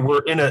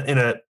we're in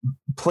a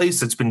place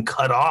that's been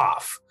cut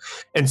off.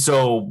 And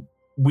so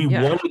we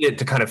wanted it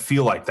to kind of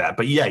feel like that.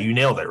 But yeah, you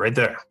nailed it right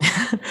there.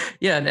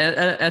 Yeah,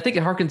 and I think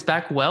it harkens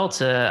back well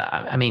to,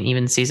 I mean,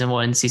 even season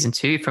 1, season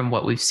 2, from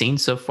what we've seen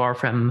so far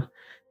from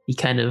the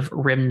kind of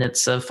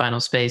remnants of Final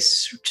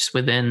Space just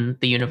within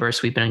the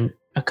universe we've been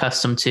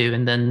accustomed to.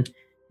 And then,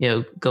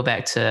 go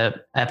back to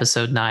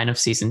episode 9 of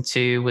season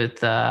 2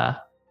 with, the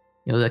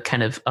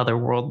kind of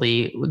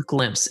otherworldly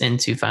glimpse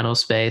into Final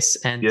Space.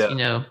 And,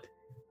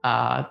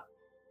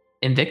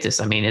 Invictus,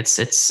 I mean, it's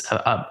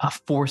a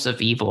force of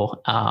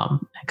evil, and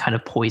kind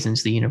of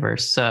poisons the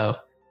universe. So,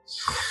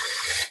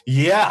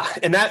 yeah,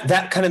 and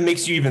that kind of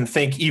makes you even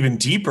think even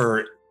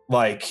deeper.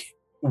 Like,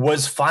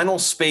 was Final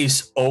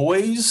Space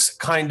always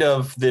kind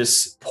of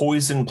this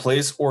poison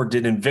place, or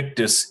did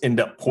Invictus end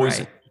up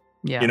poison? Right.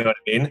 Yeah, you know what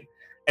I mean.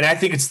 And I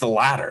think it's the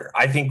latter.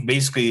 I think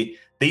basically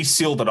they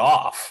sealed it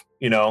off.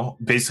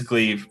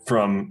 Basically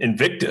from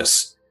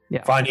Invictus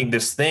finding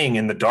this thing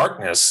in the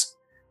darkness.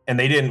 And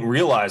they didn't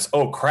realize,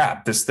 oh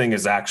crap, this thing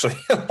is actually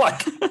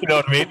like, you know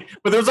what I mean?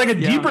 But there's like a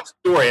deeper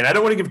story, and I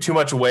don't want to give too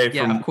much away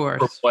from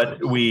what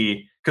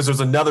because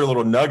there's another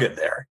little nugget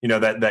there,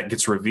 that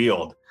gets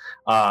revealed.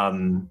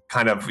 Kind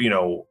of,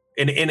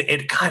 and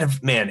it kind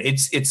of, man,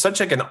 it's such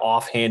like an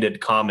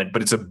offhanded comment,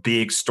 but it's a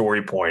big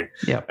story point.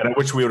 Yeah. And I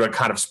wish we would have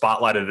kind of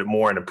spotlighted it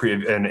more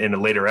in a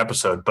later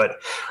episode. But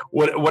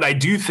what I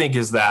do think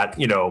is that,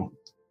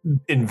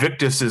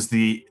 Invictus is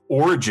the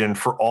origin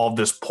for all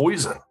this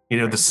poison, the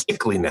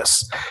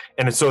sickliness.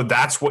 And so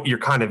that's what you're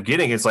kind of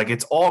getting. It's like,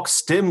 it's all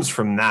stems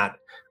from that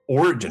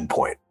origin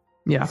point.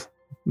 Yeah.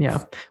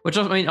 Yeah. Which,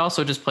 I mean,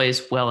 also just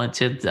plays well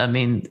into,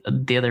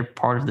 the other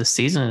part of the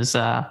season is,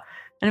 a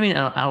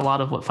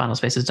lot of what Final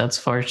Space has done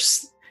so far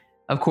is,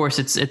 of course,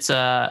 it's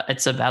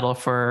a battle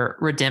for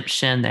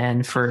redemption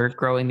and for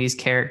growing these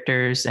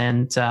characters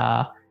and,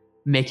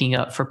 making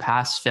up for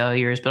past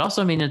failures, but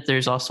also,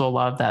 there's also a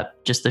lot of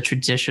that, just the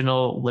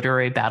traditional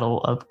literary battle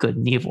of good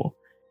and evil.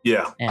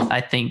 Yeah. And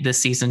I think this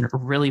season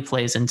really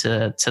plays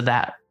into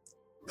that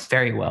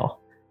very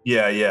well.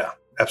 Yeah,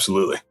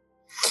 absolutely.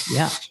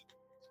 Yeah.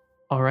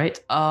 All right.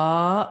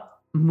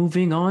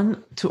 Moving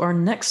on to our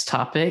next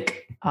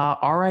topic,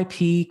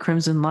 RIP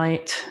Crimson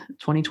Light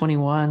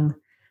 2021.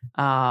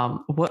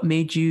 What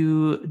made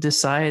you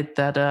decide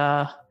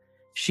that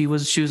she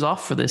was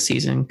off for this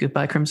season?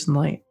 Goodbye, Crimson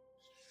Light.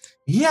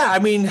 Yeah,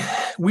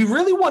 we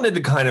really wanted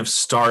to kind of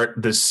start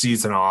this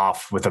season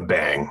off with a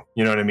bang.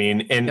 You know what I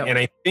mean? And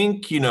I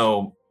think,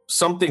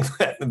 something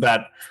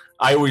that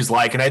I always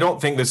like, and I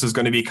don't think this is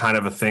going to be kind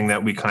of a thing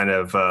that we kind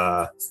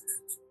of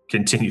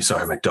continue.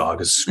 Sorry, my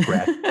dog is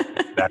scratching.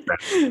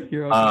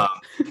 You're okay.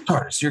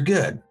 Tardis, you're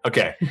good.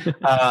 Okay.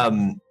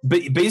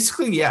 But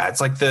basically, yeah, it's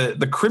like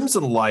the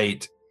Crimson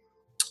Light,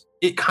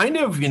 it kind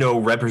of,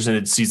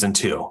 represented season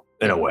 2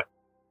 in a way.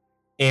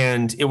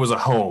 And it was a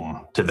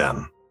home to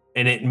them.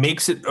 And it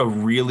makes it a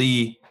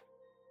really,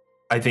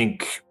 I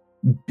think,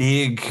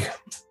 big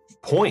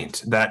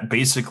point that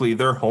basically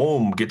their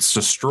home gets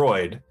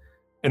destroyed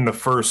in the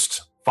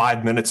first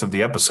 5 minutes of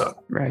the episode.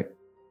 Right.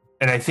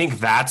 And I think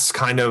that's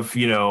kind of,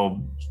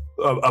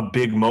 a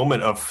big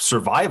moment of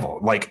survival.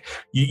 Like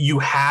you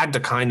had to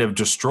kind of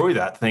destroy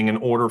that thing in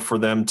order for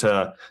them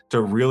to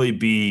really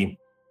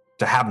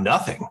to have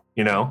nothing,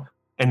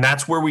 and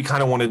that's where we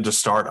kind of wanted to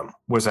start them,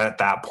 was at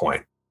that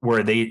point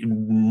where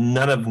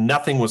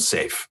nothing was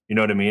safe. You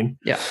know what I mean?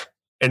 Yeah.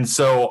 And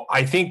so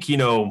I think,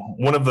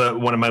 one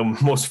of my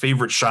most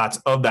favorite shots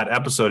of that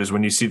episode is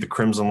when you see the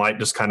crimson light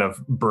just kind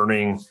of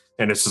burning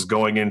and it's just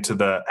going into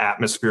the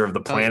atmosphere of the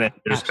planet.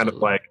 You're just kind of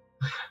like,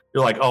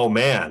 you're like, oh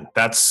man,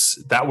 that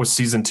was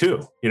season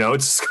 2.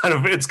 It's kind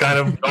of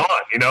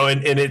gone,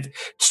 and it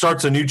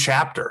starts a new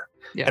chapter.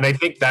 Yeah. And I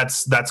think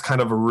that's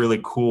kind of a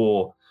really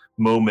cool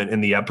moment in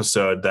the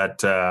episode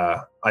that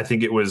I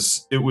think it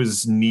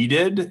was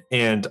needed,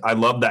 and I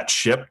love that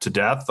ship to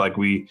death. Like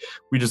we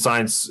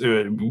designed,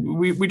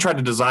 we tried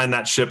to design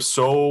that ship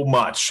so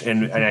much,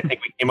 and I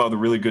think we came out with a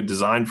really good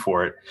design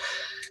for it.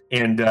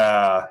 And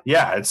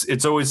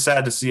it's always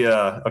sad to see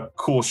a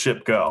cool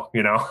ship go,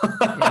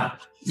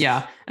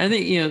 Yeah. I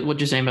think what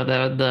you're saying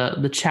about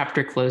the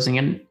chapter closing,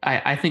 and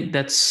I think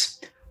that's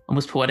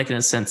almost poetic in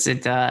a sense.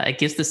 It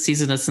gives the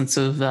season a sense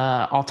of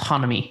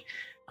autonomy.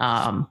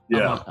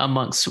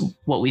 Amongst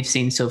what we've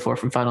seen so far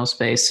from Final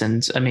Space.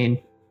 And I mean,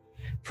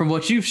 from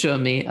what you've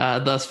shown me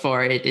thus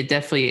far, it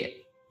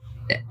definitely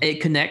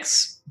it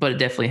connects, but it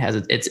definitely has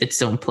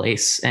its own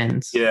place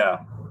and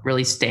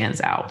really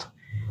stands out.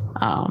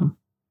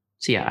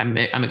 So yeah,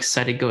 I'm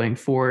excited going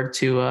forward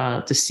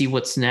to see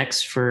what's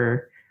next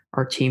for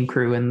our team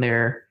crew and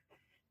their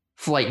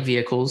flight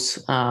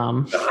vehicles.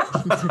 Flight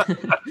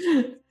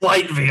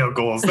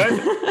vehicles.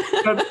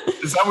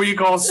 Is that what you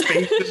call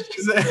space?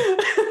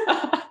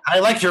 I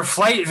like your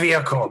flight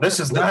vehicle. This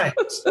is nice.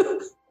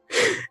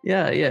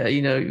 Yeah.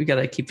 We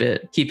gotta keep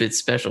it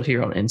special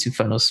here on Into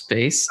Final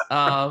Space.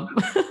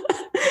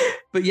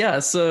 But yeah,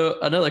 so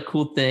another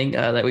cool thing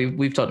that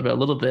we've talked about a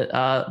little bit,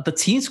 the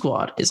Teen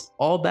Squad is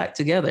all back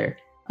together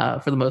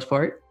for the most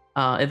part,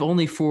 if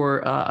only for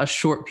a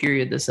short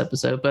period this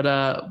episode.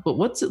 But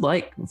what's it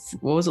like?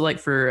 What was it like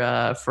for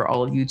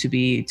all of you to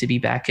be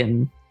back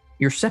in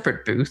your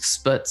separate booths,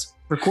 but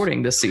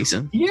recording this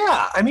season?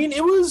 Yeah, I mean,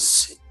 it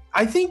was.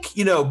 I think,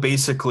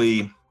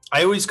 basically,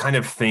 I always kind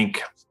of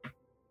think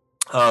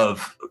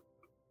of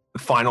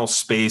Final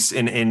Space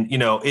and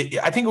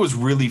I think it was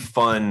really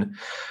fun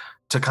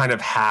to kind of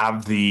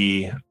have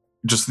the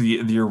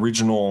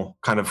original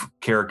kind of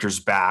characters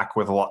back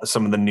with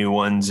some of the new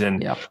ones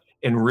and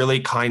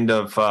really kind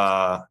of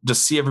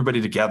just see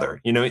everybody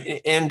together,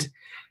 and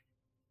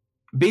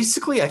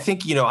basically I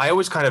think, I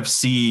always kind of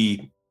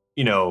see,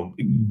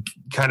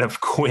 kind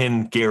of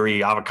Quinn,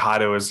 Gary,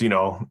 Avocado as,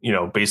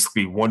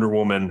 basically Wonder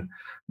Woman,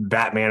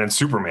 Batman, and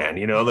Superman,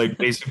 like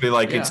basically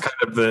like it's kind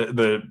of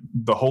the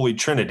holy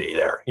trinity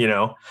there,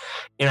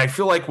 and I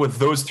feel like with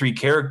those 3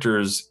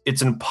 characters,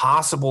 it's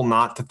impossible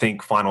not to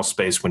think Final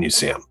Space when you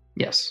see them.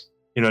 Yes.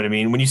 You know what I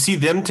mean? When you see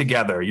them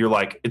together, you're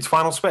like, it's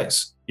Final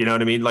Space. You know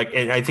what I mean? Like,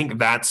 and I think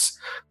that's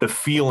the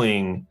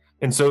feeling.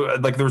 And so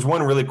like, there's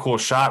one really cool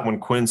shot when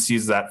Quinn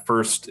sees that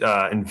first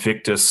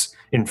Invictus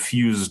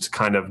infused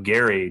kind of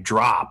Gary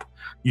drop.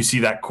 You see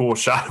that cool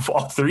shot of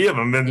all 3 of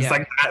them, and it's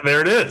like,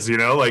 there it is,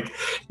 like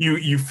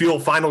you feel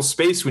Final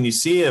Space when you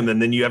see him,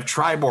 and then you have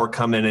Tribor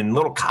come in and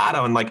Little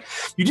Kato, and like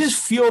you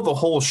just feel the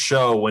whole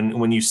show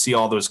when you see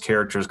all those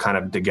characters kind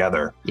of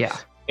together. Yeah.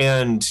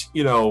 And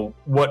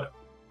what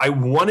I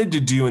wanted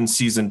to do in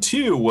season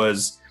 2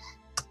 was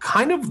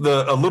kind of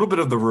a little bit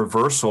of the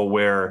reversal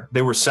where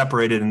they were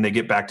separated and they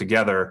get back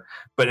together.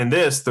 But in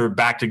this, they're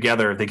back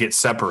together, they get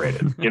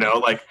separated,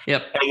 like,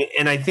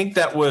 and I think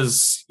that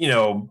was,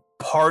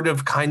 part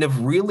of kind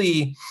of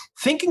really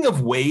thinking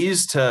of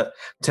ways to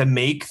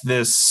make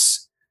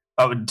this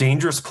a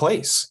dangerous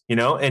place,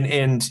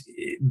 and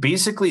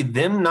basically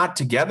them not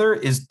together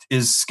is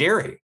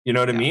scary. You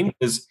know what I mean?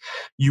 Because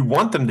you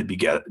want them to be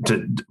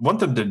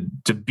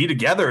to be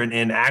together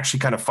and actually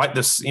kind of fight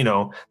this,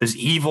 this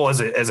evil as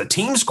a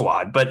team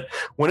squad. But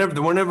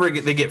whenever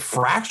they get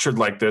fractured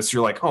like this,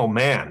 you're like, oh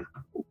man,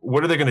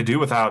 what are they going to do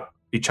without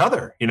each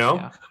other?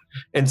 Yeah.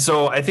 And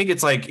so I think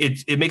it's like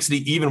it makes it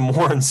even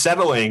more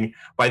unsettling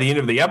by the end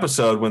of the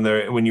episode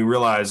when you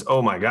realize,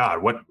 oh my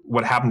God,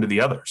 what happened to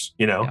the others?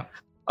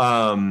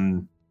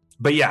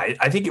 But yeah,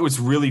 I think it was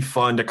really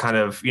fun to kind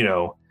of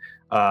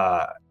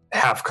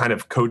have kind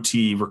of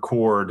Coty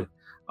record.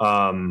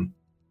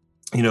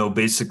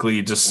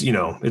 Basically just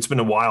it's been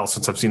a while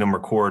since I've seen him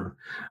record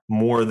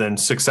more than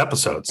 6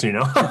 episodes. And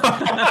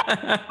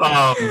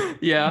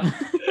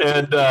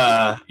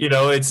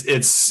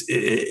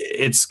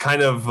it's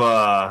kind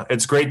of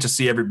it's great to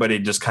see everybody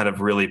just kind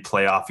of really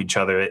play off each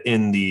other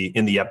in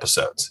the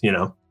episodes.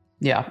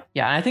 Yeah.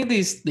 And I think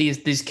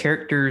these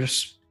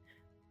characters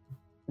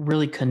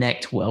really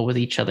connect well with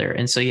each other,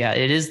 and so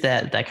it is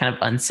that kind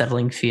of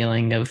unsettling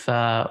feeling of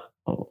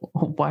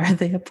why are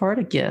they apart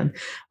again?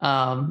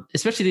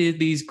 Especially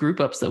these group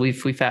ups that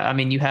we've had. I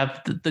mean, you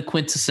have the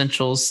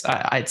quintessentials,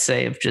 I'd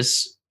say, of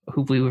just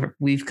who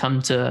we've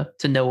come to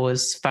know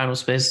as Final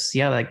Space.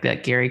 Yeah, like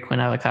that Gary, Quinn,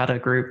 Avocado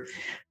group.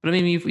 But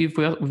I mean, we've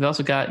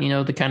also got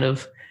the kind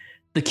of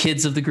the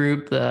kids of the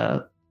group,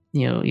 the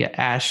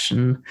Ash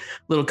and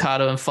Little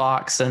Kato and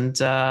Fox, and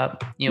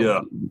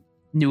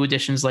new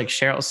additions like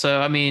Cheryl.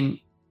 So I mean,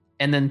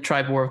 and then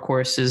Tribor, of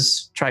course,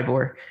 is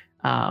Tribor.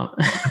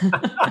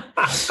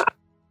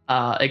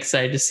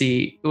 Excited to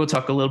see. We'll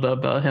talk a little bit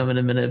about him in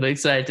a minute, but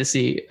excited to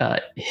see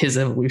his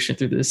evolution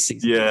through this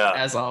season. Yeah,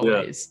 as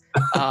always.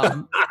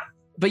 Yeah.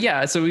 But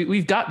yeah, so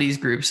we've got these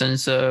groups, and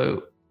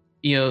so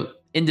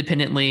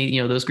independently,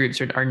 those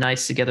groups are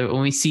nice together.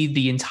 When we see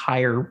the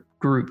entire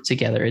group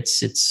together,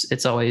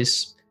 it's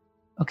always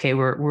okay.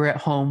 We're at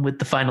home with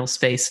the Final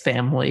Space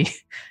family.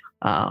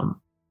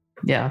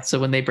 Yeah. So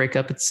when they break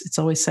up, it's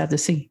always sad to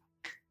see.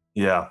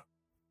 Yeah.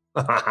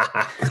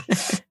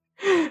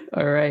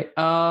 All right.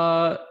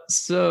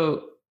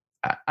 So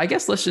I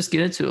guess let's just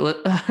get into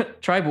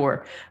it.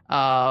 Tribor.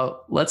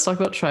 Let's talk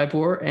about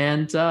Tribor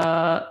and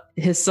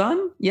his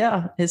son.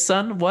 Yeah, his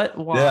son. What?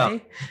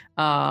 Why?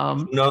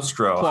 Yeah.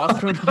 Nostro.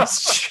 Quattro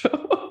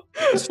Nostro.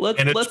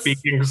 let's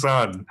speaking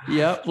son.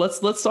 Yeah.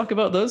 Let's talk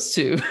about those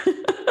two.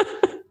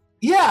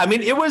 Yeah, I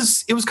mean, it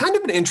was kind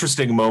of an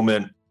interesting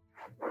moment.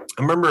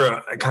 I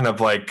remember kind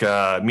of like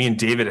me and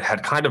David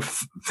had kind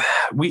of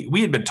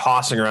we had been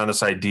tossing around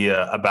this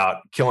idea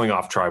about killing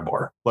off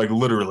Tribor, like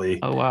literally.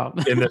 Oh wow!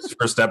 In this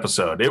first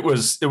episode, it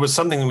was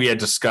something we had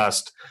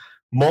discussed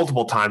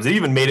multiple times. It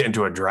even made it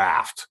into a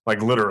draft,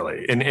 like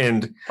literally.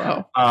 And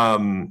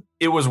wow.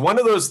 It was one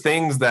of those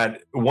things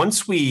that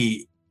once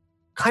we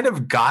kind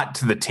of got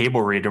to the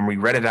table read and we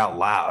read it out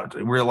loud,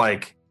 we were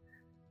like,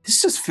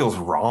 this just feels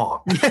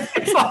wrong.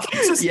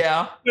 It's just,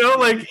 yeah.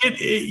 Like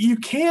you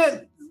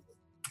can't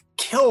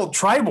kill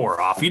Tribor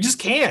off. You just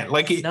can't.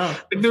 Like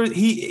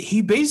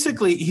he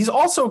basically, he's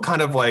also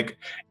kind of like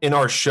in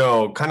our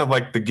show, kind of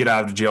like the get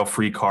out of jail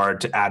free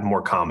card to add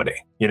more comedy,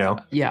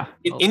 Yeah.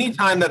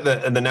 Anytime that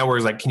the network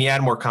is like, can you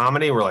add more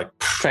comedy? We're like,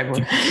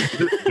 Tribor.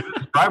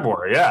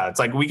 Tribor. Yeah. It's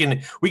like, we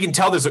can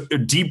tell this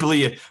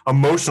deeply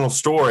emotional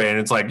story. And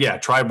it's like, yeah,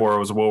 Tribor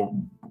was where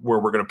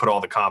we're going to put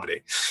all the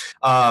comedy.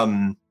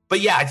 But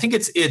yeah, I think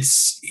it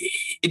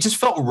just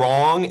felt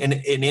wrong. And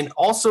it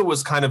also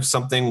was kind of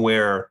something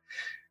where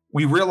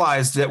we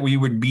realized that we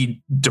would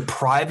be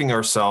depriving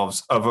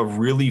ourselves of a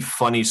really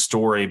funny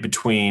story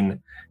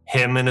between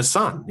him and his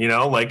son, and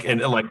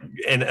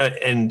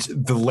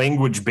the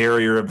language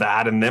barrier of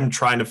that, and them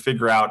trying to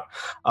figure out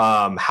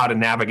how to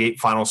navigate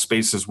Final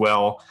Space as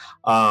well.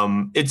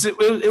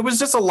 It was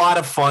just a lot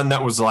of fun.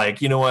 That was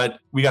like, you know what,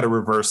 we got to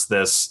reverse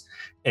this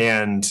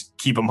and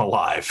keep him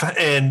alive.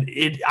 And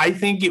I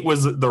think it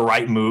was the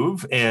right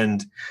move.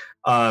 And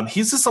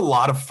he's just a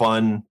lot of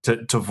fun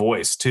to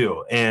voice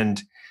too.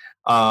 And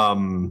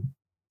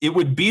it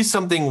would be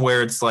something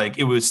where it's like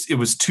it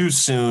was too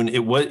soon. He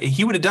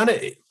would have done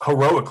it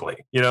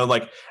heroically,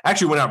 like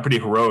actually went out pretty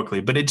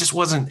heroically, but it just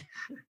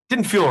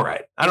didn't feel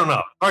right. I don't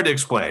know. Hard to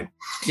explain.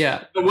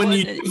 Yeah. But when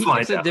he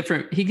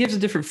gives a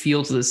different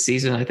feel to this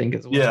season, I think,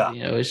 as well.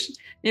 Yeah.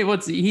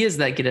 He is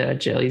that get out of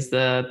jail. He's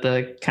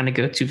the kind of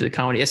go-to for the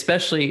comedy,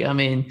 especially, I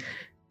mean,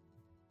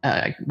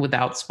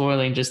 without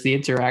spoiling, just the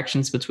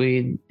interactions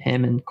between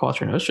him and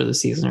Quattro Nostro this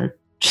season are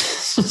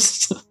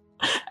just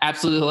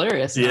absolutely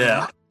hilarious.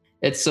 Yeah.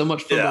 It's so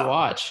much fun to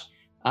watch.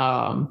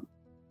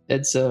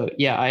 And so,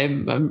 yeah,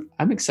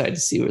 I'm excited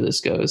to see where this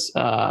goes.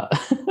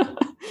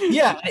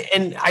 Yeah.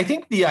 And I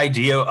think the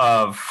idea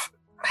of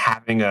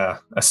having a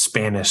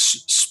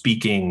Spanish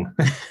speaking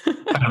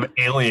kind of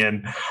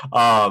alien,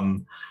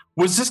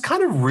 was just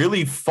kind of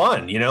really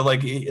fun,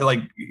 like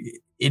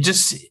it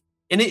just,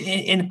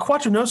 and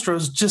Quattro Nostro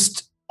is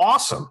just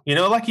awesome,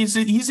 like he's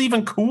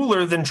even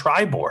cooler than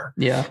Tribor.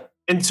 Yeah.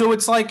 And so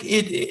it's like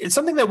it's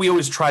something that we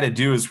always try to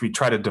do, is we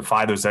try to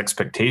defy those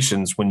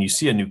expectations. When you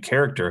see a new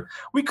character,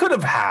 we could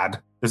have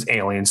had this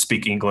alien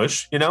speak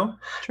English, Sure.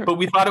 But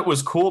we thought it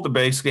was cool to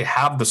basically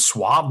have the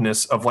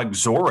suaveness of like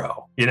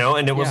Zorro,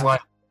 and it was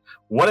like,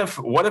 what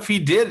if he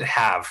did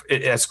have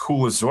it as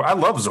cool as Zorro? I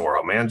love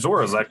Zorro, man.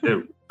 Zorro's like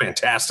a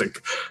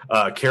fantastic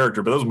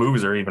character, but those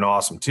movies are even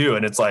awesome too.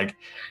 And it's like,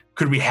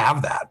 could we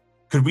have that?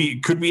 Could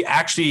we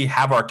actually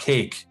have our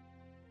cake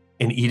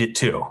and eat it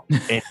too?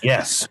 And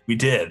yes, we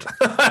did.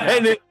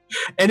 and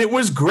it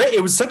was great.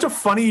 It was such a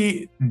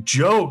funny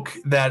joke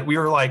that we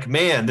were like,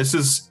 man, this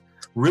is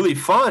really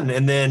fun.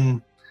 And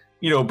then,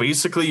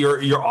 basically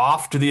you're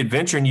off to the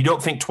adventure and you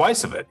don't think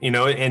twice of it,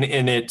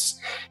 and it's,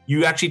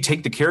 you actually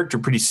take the character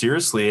pretty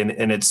seriously,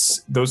 and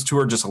it's, those two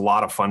are just a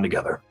lot of fun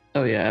together.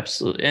 Oh yeah,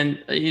 absolutely.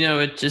 And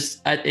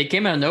it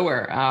came out of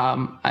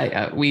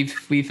nowhere.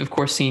 We've of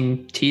course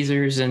seen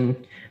teasers and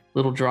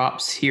little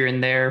drops here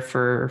and there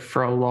for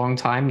a long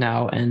time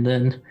now, and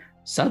then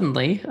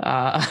suddenly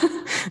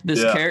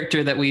this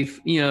character that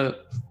we've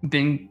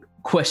been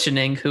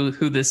questioning who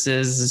this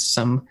is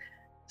some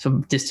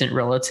distant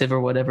relative or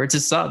whatever, it's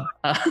his son.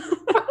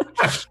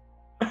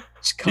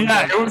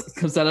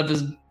 Comes out of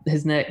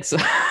his neck. So.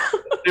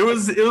 It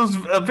was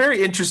a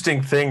very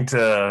interesting thing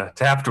to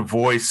have to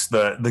voice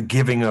the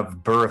giving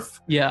of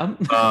birth. Yeah.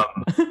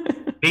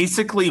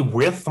 Basically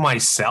with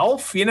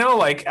myself,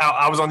 like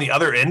I was on the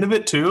other end of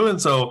it too.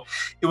 And so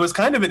it was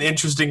kind of an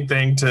interesting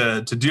thing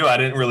to do. I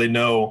didn't really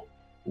know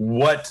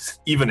what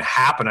even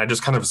happened. I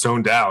just kind of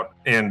zoned out,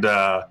 and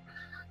lo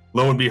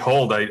and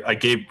behold, I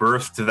gave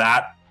birth to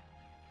that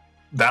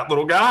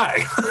little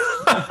guy.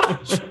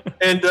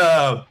 And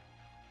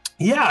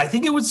Yeah, I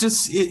think it was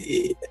just,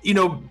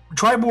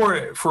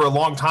 Tribor for a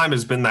long time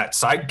has been that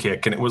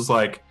sidekick, and it was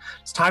like,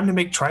 it's time to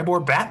make Tribor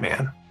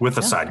Batman with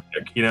a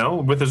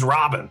sidekick, with his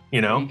Robin,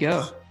 There you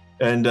go.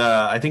 And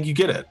I think you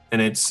get it,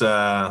 and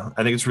I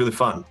think it's really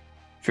fun.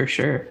 For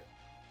sure.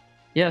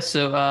 Yeah,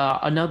 so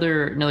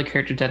another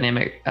character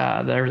dynamic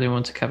that I really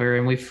want to cover,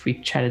 and we've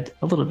chatted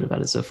a little bit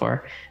about it so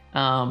far.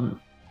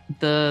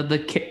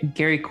 The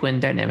Gary Quinn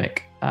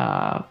dynamic.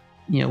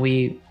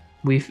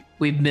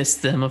 We've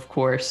missed them, of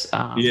course.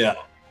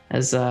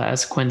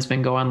 As Quinn's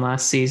been going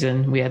last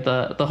season, we had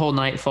the whole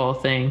Nightfall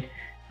thing,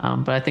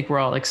 but I think we're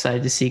all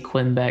excited to see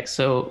Quinn back.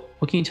 So,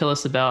 what can you tell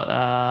us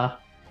about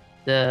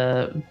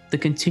the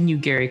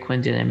continued Gary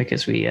Quinn dynamic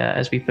as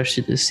we push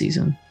through this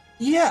season?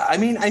 Yeah, I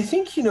mean, I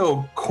think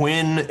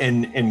Quinn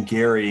and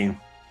Gary.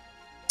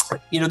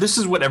 This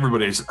is what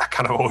everybody's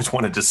kind of always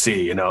wanted to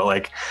see.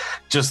 Like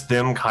just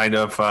them kind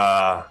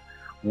of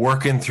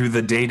working through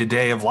the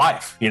day-to-day of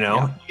life.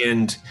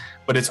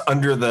 But it's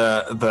under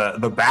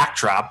the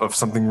backdrop of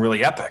something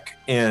really epic,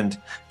 and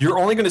you're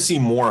only going to see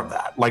more of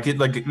that.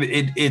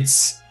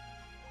 It's.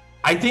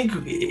 I think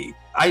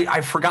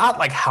I forgot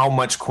like how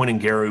much Quinn and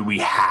Gary we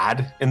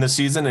had in the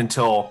season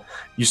until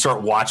you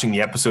start watching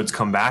the episodes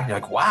come back. You're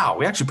like, wow,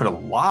 we actually put a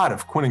lot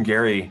of Quinn and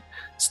Gary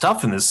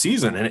stuff in this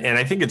season, and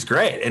I think it's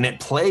great, and it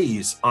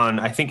plays on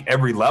I think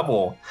every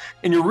level,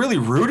 and you're really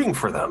rooting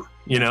for them.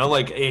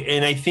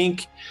 And I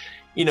think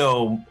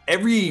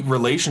every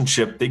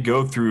relationship they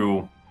go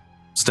through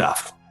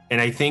stuff. And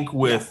I think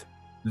with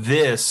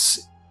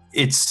this,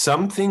 it's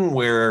something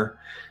where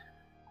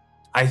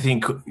I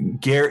think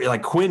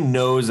Quinn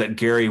knows that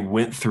Gary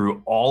went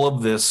through all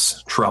of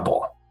this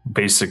trouble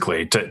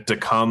basically to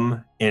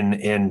come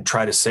and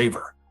try to save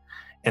her.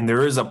 And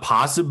there is a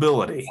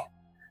possibility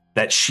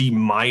that she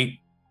might,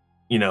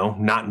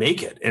 not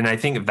make it. And I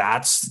think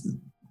that's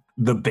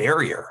the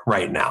barrier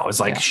right now is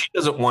like, she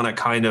doesn't want to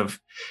kind of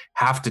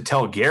have to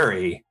tell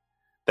Gary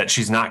that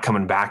she's not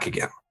coming back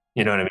again.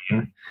 You know what I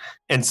mean?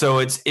 And so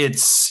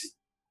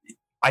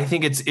I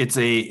think it's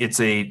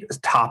a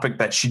topic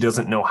that she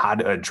doesn't know how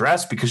to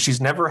address because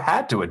she's never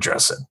had to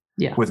address it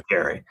with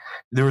Gary.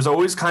 There was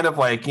always kind of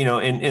like,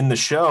 in the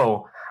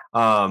show,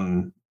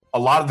 a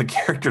lot of the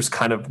characters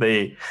kind of,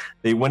 they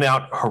went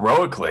out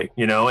heroically,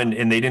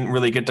 and they didn't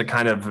really get to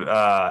kind of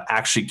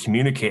actually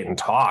communicate and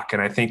talk.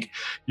 And I think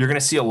you're going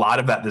to see a lot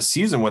of that this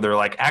season where they're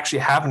like actually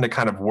having to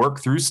kind of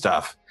work through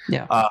stuff.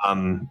 Yeah.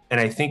 And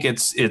I think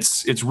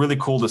it's really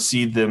cool to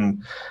see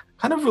them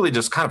kind of really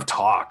just kind of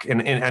talk.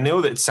 And I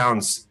know that it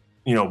sounds,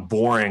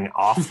 boring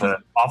off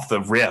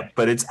the rip,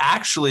 but it's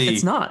actually,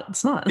 it's not.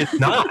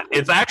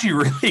 It's actually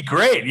really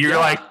great. You're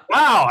like,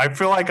 wow, I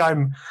feel like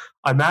I'm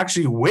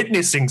actually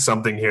witnessing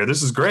something here.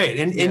 This is great.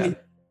 And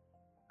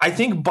I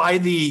think by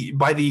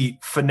the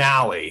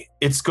finale,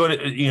 it's going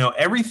to,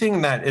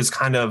 everything that is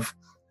kind of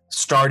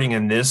starting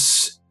in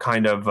this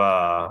kind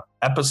of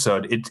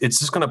episode, it's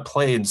just going to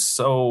play it's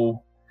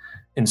going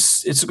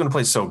to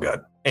play so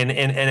good.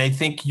 And I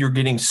think you're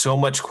getting so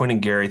much Quinn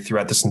and Gary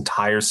throughout this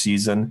entire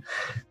season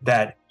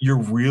that you're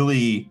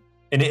really,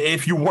 and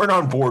if you weren't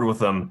on board with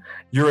them,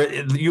 you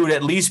would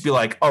at least be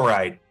like, all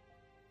right,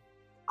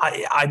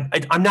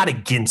 I'm not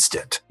against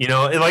it,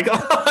 like,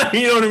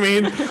 you know what I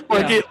mean?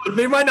 Like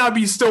they might not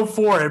be still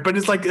for it, but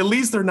it's like, at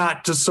least they're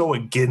not just so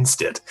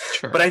against it.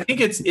 Sure. But I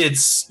think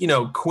it's,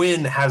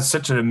 Quinn has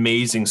such an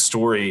amazing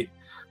story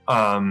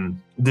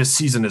this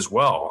season as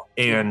well.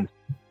 And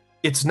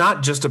it's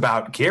not just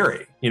about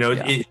Gary,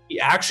 he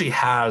actually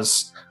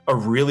has a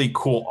really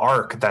cool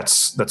arc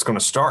that's going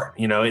to start,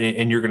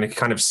 and you're going to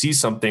kind of see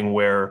something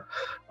where,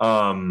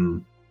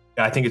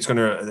 I think it's going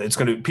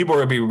to people are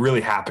going to be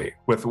really happy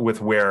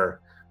with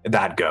where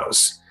that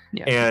goes.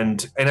 Yeah.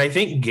 And I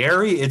think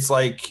Gary, it's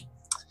like,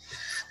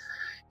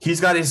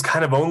 he's got his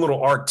kind of own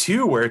little arc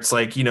too, where it's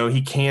like,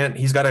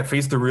 he's got to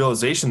face the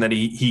realization that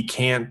he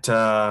can't,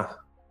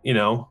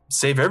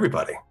 save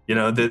everybody,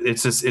 that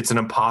it's an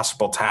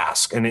impossible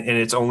task. And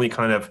it's only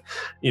kind of,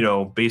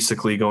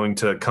 basically going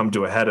to come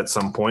to a head at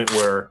some point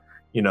where,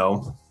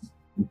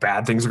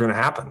 bad things are going to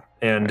happen.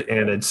 And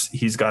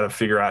he's got to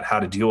figure out how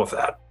to deal with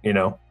that,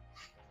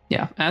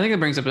 Yeah, I think it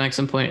brings up an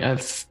excellent point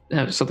of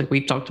something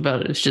we've talked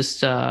about. It's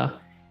just,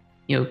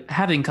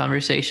 having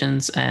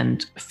conversations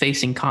and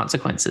facing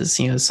consequences.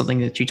 It's something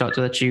that you talked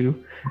to that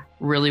you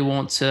really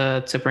want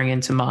to bring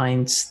into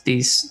mind.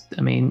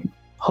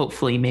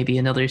 Hopefully maybe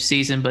another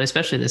season, but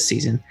especially this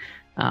season,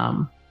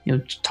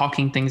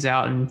 talking things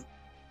out and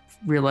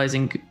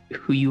realizing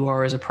who you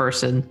are as a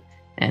person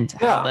and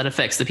how that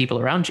affects the people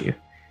around you.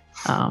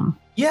 And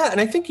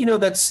I think,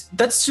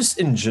 that's just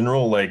in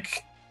general,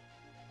 like,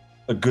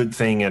 a good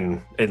thing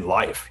in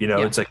life.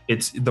 It's like,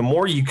 it's the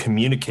more you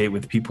communicate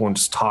with people and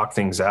just talk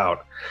things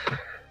out.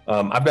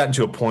 I've gotten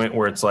to a point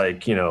where it's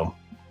like,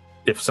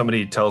 if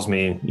somebody tells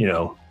me,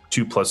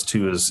 2 +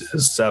 2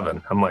 is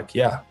 7, I'm like,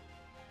 yeah,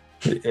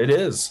 It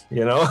is,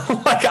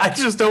 like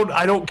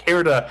I don't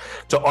care to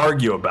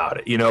argue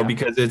about it,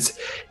 because it's,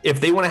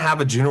 if they want to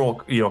have a general,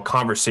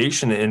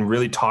 conversation and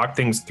really talk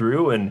things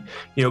through, and,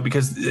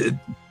 because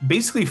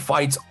basically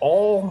fights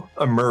all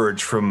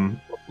emerge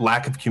from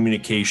lack of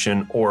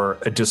communication or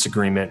a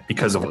disagreement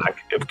because of lack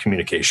of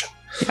communication.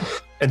 Yeah.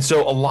 And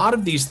so a lot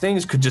of these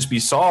things could just be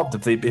solved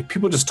if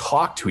people just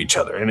talk to each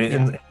other.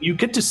 And you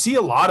get to see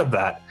a lot of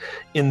that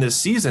in this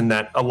season,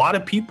 that a lot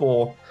of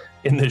people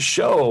in this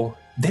show,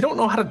 they don't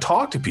know how to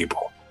talk to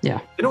people.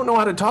 Yeah. They don't know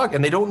how to talk,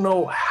 and they don't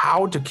know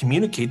how to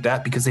communicate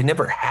that because they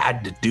never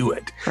had to do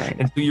it. Right.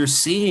 And so you're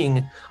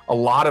seeing a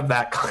lot of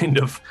that kind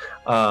of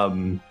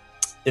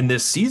in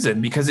this season,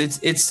 because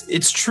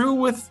it's true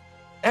with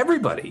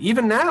everybody,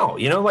 even now,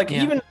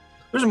 even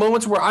there's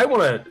moments where I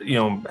want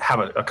to,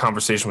 have a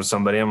conversation with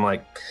somebody. I'm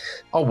like,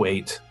 I'll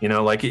wait, but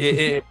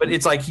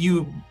it's like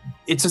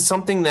it's just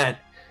something that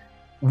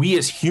we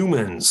as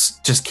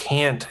humans just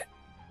can't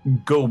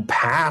go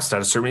past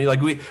at a certain,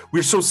 like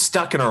we're so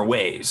stuck in our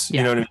ways,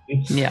 you know what I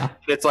mean? Yeah.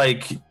 It's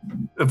like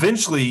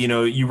eventually,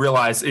 you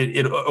realize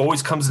it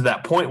always comes to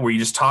that point where you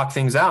just talk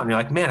things out and you're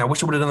like, man, I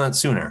wish I would have done that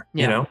sooner,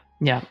 Yeah.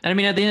 And I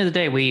mean, at the end of the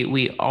day,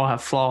 we all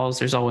have flaws.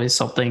 There's always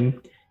something,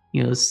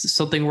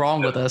 something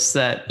wrong with us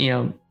that,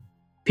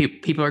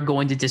 people are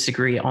going to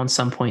disagree on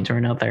some point or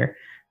another.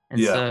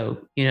 And so,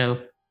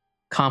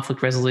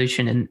 conflict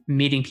resolution and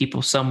meeting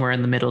people somewhere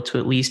in the middle to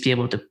at least be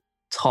able to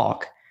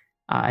talk,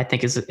 I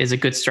think is a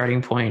good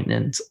starting point.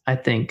 And I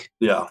think,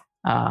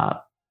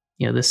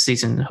 this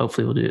season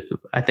hopefully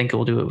it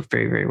will do it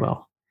very, very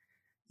well.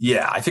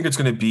 Yeah, I think it's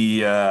going to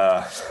be,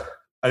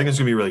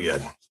 really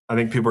good. I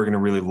think people are going to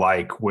really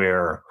like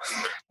where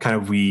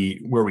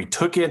we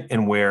took it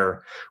and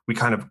where we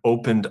kind of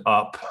opened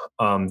up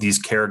these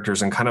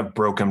characters and kind of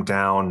broke them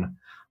down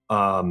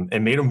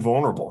and made them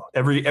vulnerable.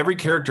 Every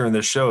character in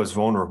this show is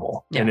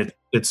vulnerable, and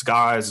it's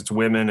guys, it's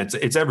women,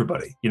 it's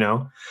everybody,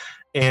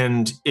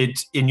 and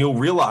you'll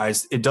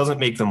realize it doesn't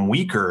make them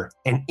weaker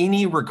in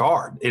any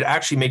regard. It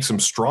actually makes them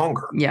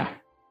stronger. Yeah.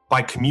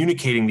 By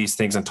communicating these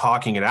things and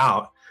talking it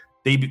out,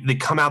 they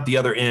come out the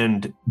other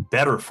end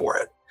better for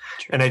it.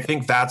 True. And I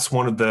think that's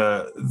one of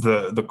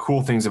the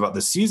cool things about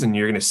this season.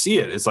 You're going to see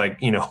it. It's like,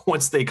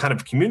 once they kind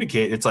of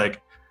communicate, it's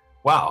like,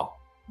 wow,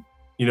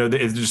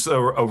 it's just a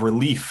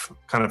relief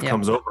kind of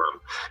comes over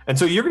them. And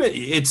so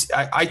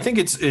I think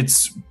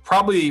it's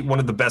probably one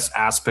of the best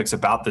aspects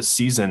about this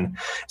season.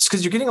 It's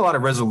because you're getting a lot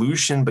of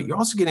resolution, but you're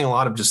also getting a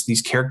lot of just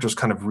these characters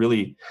kind of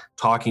really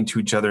talking to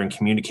each other and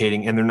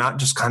communicating. And they're not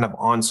just kind of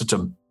on such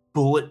a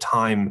bullet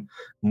time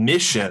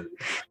mission,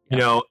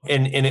 and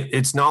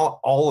it's not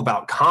all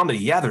about comedy.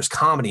 Yeah, there's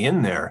comedy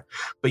in there,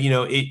 but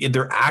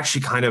they're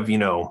actually kind of,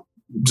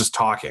 just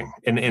talking.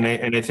 And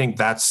I think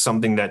that's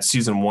something that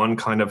season 1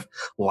 kind of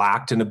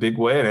lacked in a big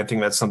way. And I think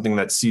that's something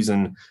that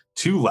season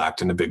 2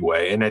 lacked in a big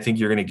way. And I think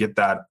you're going to get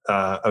that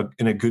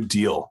in a good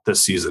deal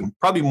this season,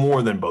 probably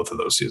more than both of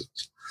those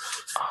seasons.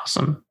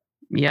 Awesome.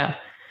 Yeah.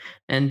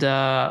 And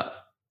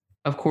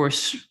of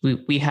course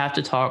we have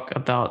to talk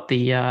about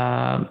the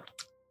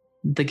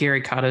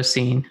Gary Cotto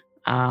scene.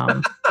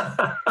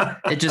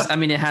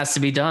 It has to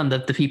be done.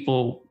 That the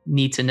people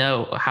need to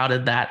know, how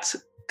did that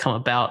come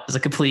about? As a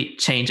complete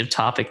change of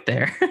topic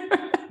there.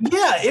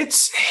 Yeah,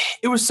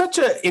 it was such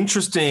an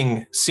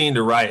interesting scene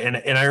to write,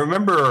 and I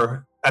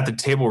remember at the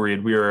table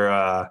read we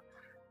were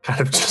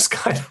kind of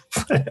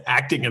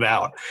acting it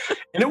out,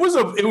 and it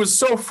was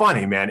so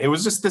funny, man. It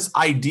was just this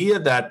idea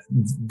that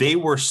they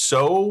were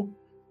so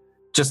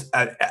just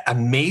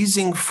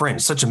amazing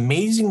friends, such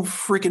amazing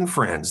freaking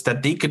friends,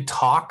 that they could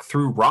talk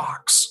through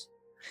rocks.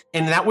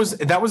 And that was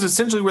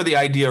essentially where the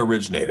idea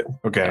originated.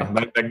 Okay.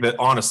 Yeah.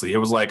 Honestly, it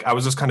was like, I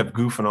was just kind of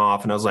goofing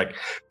off and I was like,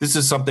 this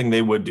is something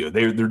they would do.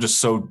 They're just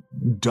so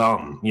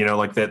dumb,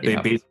 like that. They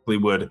basically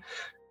would,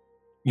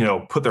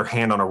 put their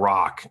hand on a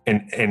rock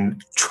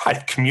and try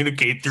to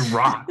communicate through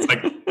rocks.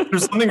 Like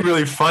there's something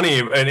really funny.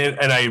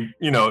 And I,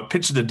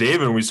 pitched it to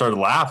David and we started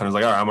laughing. I was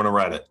like, all right, I'm going to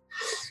write it.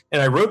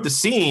 And I wrote the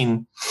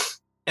scene,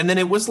 and then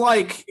it was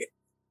like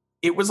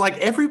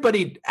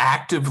everybody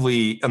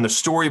actively on the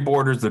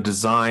storyboarders, the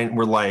design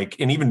were like,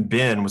 and even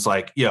Ben was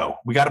like, yo,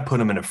 we got to put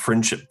him in a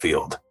friendship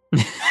field.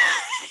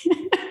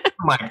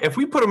 I'm like, if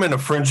we put him in a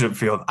friendship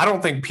field, I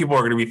don't think people are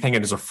going to be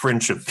thinking it's a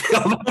friendship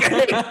field.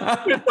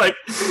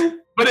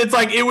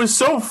 It was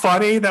so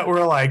funny that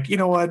we're like, you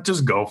know what,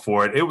 just go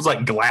for it. It was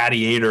like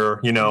Gladiator,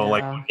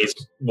 like he's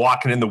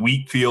walking in the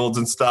wheat fields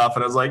and stuff.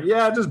 And I was like,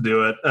 yeah, just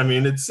do it. I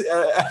mean, it's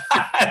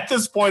at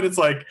this point, it's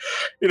like,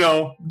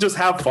 just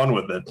have fun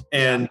with it.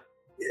 And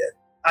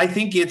I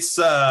think it's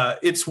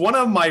one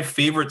of my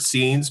favorite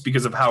scenes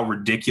because of how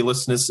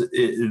ridiculousness,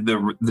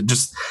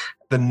 just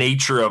the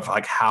nature of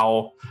like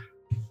how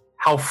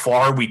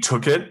far we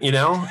took it,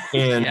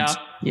 and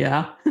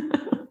yeah.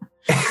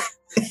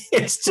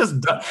 It's just,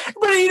 but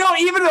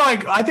even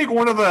like, I think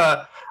one of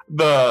the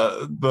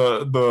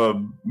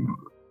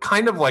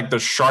kind of like the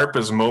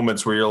sharpest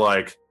moments where you're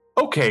like,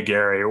 okay,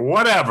 Gary,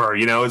 whatever,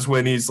 is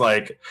when he's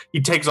like,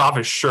 he takes off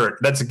his shirt.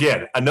 That's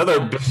again another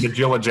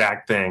Magilla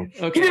Jack thing.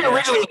 Okay. He didn't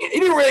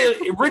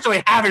really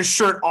originally have his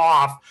shirt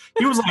off.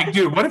 He was like,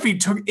 dude, what if he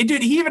took it?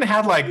 Dude, he even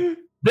had like,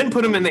 then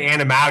put him in the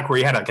animatic where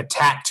he had like a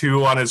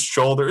tattoo on his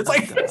shoulder. It's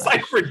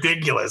like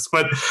ridiculous.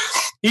 But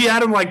he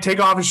had him like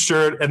take off his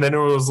shirt, and then it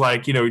was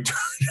like,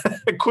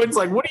 Quinn's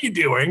like, what are you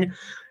doing?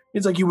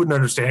 He's like, you wouldn't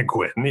understand,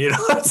 Quinn.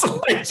 It's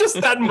like just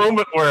that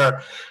moment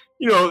where,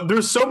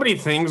 there's so many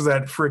things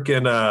that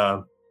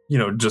freaking,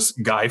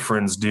 just guy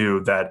friends do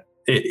that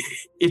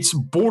it's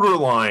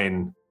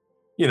borderline,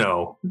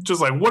 just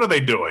like, what are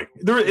they doing?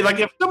 They're like,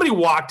 if somebody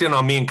walked in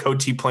on me and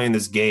Coty playing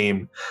this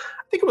game,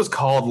 I think it was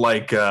called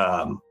like,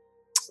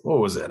 what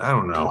was it? I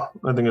don't know.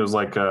 I think it was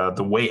like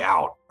The Way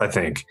Out, I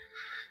think.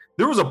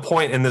 There was a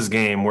point in this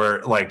game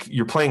where like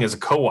you're playing as a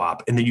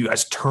co-op and then you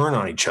guys turn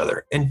on each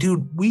other. And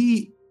dude,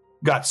 we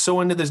got so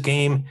into this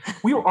game.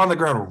 We were on the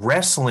ground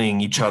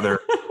wrestling each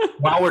other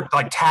while we're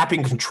like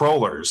tapping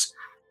controllers.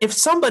 If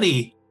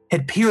somebody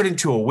had peered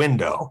into a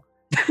window,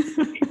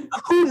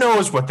 who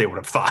knows what they would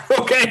have thought,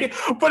 okay?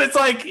 But it's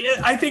like,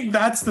 I think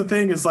that's the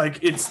thing is like,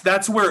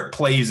 that's where it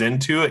plays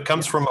into. It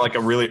comes from like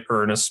a really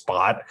earnest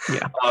spot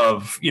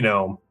of,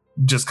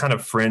 just kind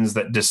of friends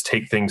that just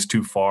take things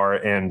too far.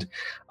 And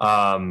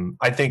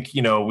I think,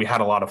 we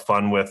had a lot of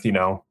fun with,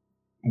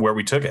 where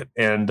we took it.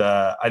 And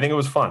I think it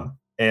was fun.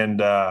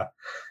 And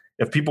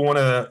if people want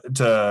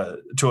to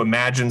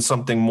imagine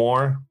something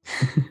more,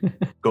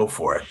 go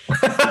for it.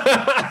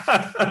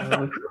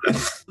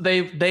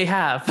 They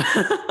have.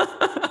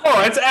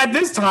 Oh, it's at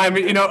this time,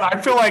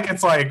 I feel like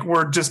it's like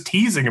we're just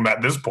teasing them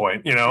at this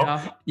point,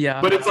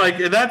 Yeah. But it's like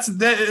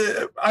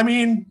I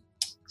mean,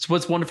 it's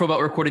what's wonderful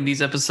about recording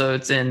these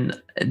episodes in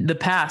the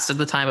past at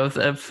the time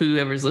of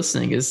whoever's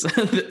listening is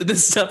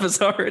this stuff has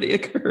already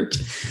occurred.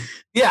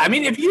 Yeah, I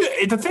mean,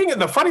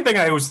 the funny thing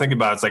I always think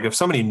about is like if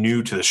somebody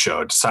new to the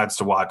show decides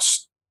to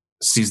watch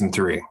season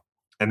 3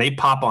 and they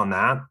pop on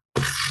that,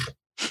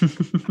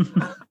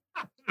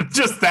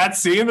 just that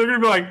scene, they're gonna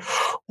be like,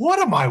 "What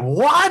am I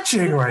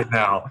watching right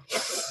now?"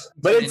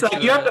 But it's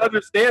like you have to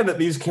understand that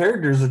these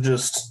characters are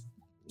just,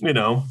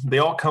 they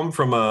all come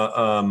from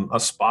a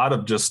spot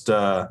of just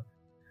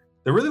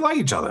they really like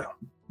each other,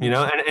 and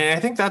I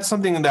think that's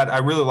something that I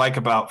really like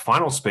about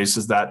Final Space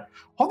is that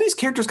all these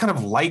characters kind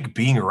of like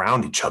being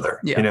around each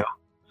other, and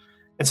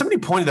somebody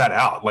pointed that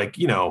out, like,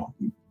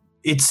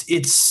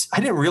 it's I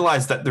didn't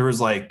realize that there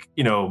was like,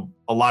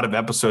 a lot of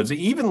episodes,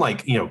 even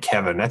like,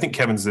 Kevin, I think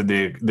Kevin's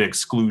the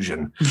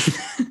exclusion,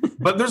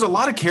 but there's a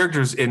lot of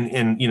characters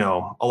in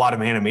a lot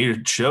of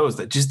animated shows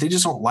that they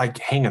just don't like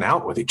hanging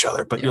out with each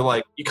other. But you're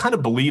like, you kind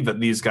of believe that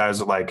these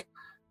guys are like,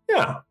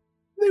 yeah,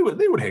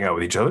 they would hang out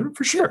with each other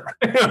for sure.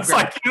 It's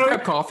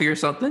grab coffee or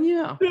something.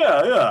 Yeah.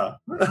 Yeah.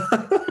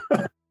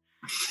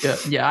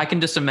 I can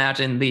just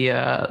imagine the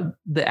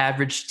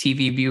average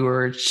TV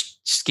viewer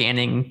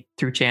scanning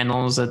through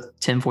channels at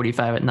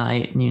 10:45 at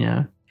night.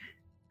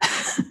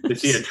 They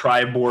see a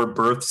tri-board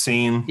birth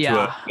scene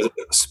to a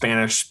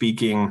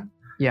Spanish-speaking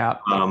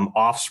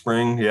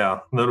offspring.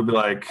 Yeah, that'll be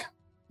like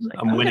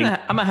I'm winning. I'm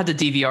gonna have to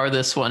DVR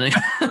this one and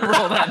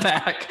roll that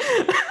back.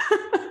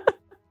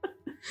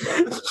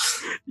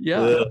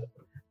 Yeah.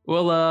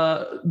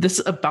 Well,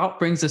 this about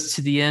brings us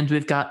to the end.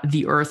 We've got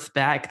the Earth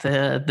back.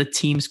 The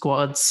team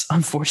squads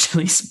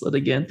unfortunately split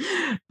again,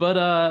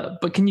 but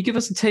can you give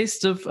us a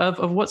taste of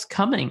what's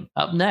coming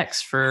up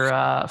next for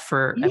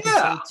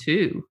episode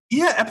 2?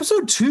 Yeah,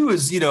 episode 2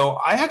 is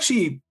I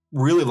actually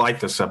really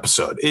like this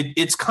episode.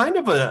 It's kind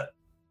of a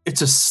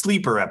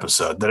sleeper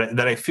episode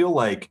that I feel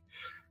like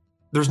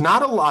there's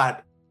not a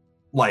lot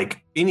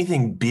like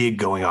anything big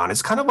going on.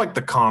 It's kind of like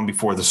the calm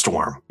before the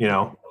storm,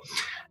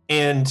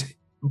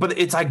 but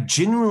it's like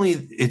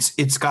genuinely,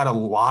 it's got a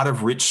lot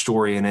of rich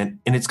story in it,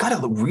 and it's got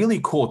a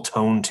really cool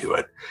tone to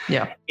it.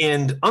 Yeah.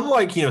 And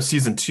unlike,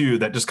 season 2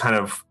 that just kind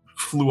of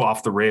flew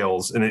off the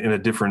rails in a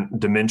different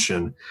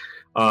dimension,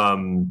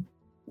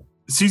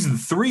 season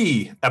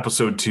 3,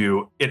 episode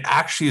 2, it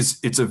actually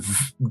it's a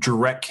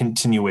direct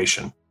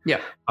continuation. Yeah.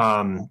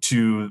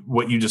 To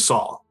what you just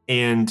saw.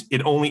 And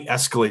it only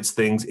escalates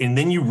things. And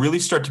then you really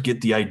start to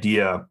get the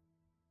idea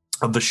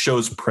of the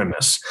show's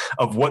premise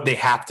of what they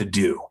have to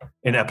do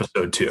in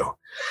episode 2.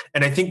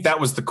 And I think that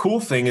was the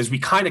cool thing is we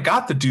kind of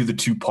got to do the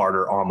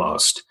 2-parter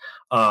almost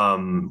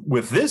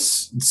with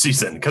this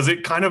season, because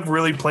it kind of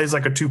really plays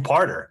like a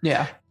 2-parter.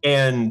 Yeah.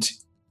 And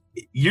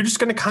you're just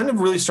going to kind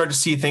of really start to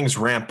see things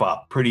ramp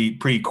up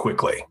pretty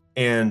quickly.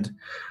 And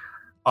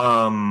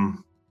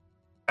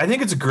I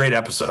think it's a great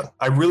episode.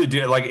 I really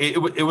do. Like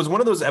it was one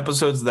of those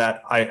episodes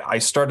that I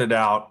started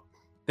out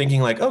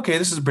thinking like, okay,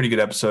 this is a pretty good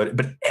episode.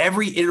 But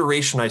every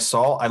iteration I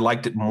saw, I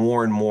liked it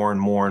more and more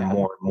and more and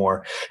more and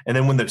more. And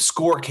then when the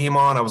score came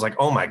on, I was like,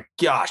 oh my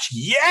gosh,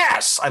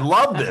 yes, I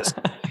love this.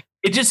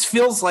 It just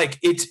feels like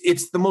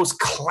it's the most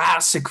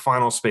classic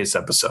Final Space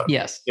episode.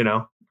 Yes.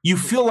 You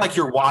feel like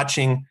you're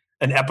watching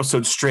an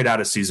episode straight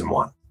out of season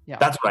 1. Yeah.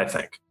 That's what I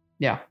think.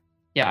 Yeah.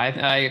 Yeah,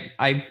 I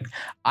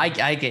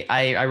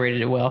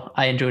rated it well.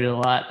 I enjoyed it a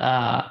lot,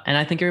 and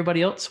I think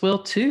everybody else will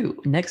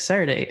too. Next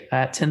Saturday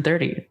at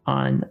 10:30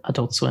 on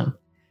Adult Swim,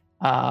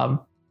 and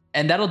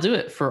that'll do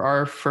it for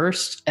our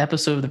first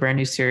episode of the brand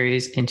new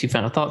series Into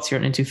Final Thoughts here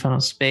on Into Final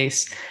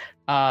Space.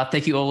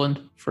 Thank you,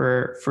 Olin,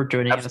 for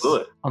joining us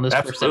on this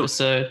first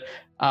episode.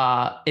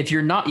 If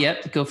you're not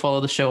yet, go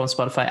follow the show on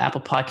Spotify,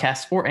 Apple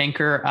Podcasts, or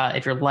Anchor.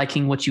 If you're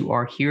liking what you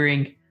are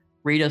hearing,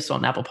 rate us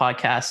on Apple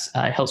Podcasts.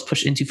 It helps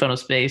push Into Final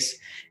Space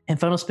and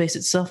Final Space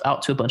itself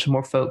out to a bunch of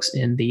more folks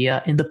in the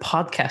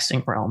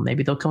podcasting realm.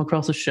 Maybe they'll come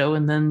across the show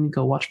and then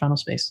go watch Final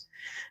Space.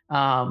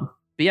 But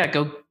yeah,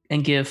 go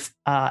and give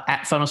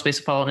at Final Space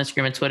a follow on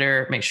Instagram and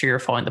Twitter. Make sure you're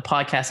following the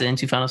podcast at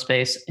Into Final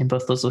Space in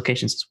both those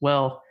locations as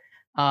well.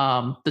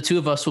 The two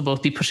of us will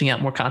both be pushing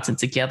out more content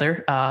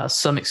together,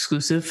 some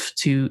exclusive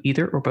to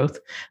either or both.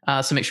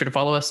 So make sure to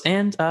follow us,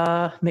 and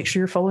make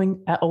sure you're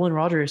following at Olin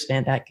Rogers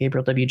and at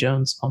Gabriel W.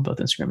 Jones on both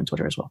Instagram and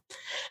Twitter as well.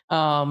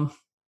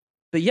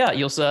 But yeah,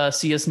 you'll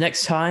see us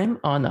next time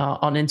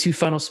on Into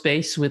Final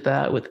Space with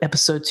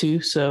episode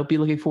 2. So be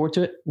looking forward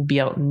to it. We'll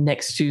be out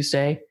next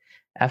Tuesday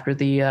after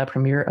the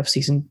premiere of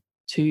season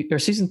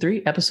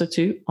 3, episode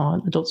 2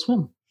 on Adult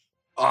Swim.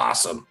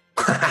 Awesome.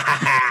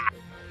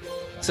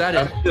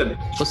 Excited.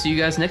 We'll see you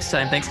guys next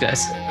time. Thanks,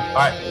 guys. All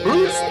right.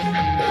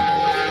 Bruce.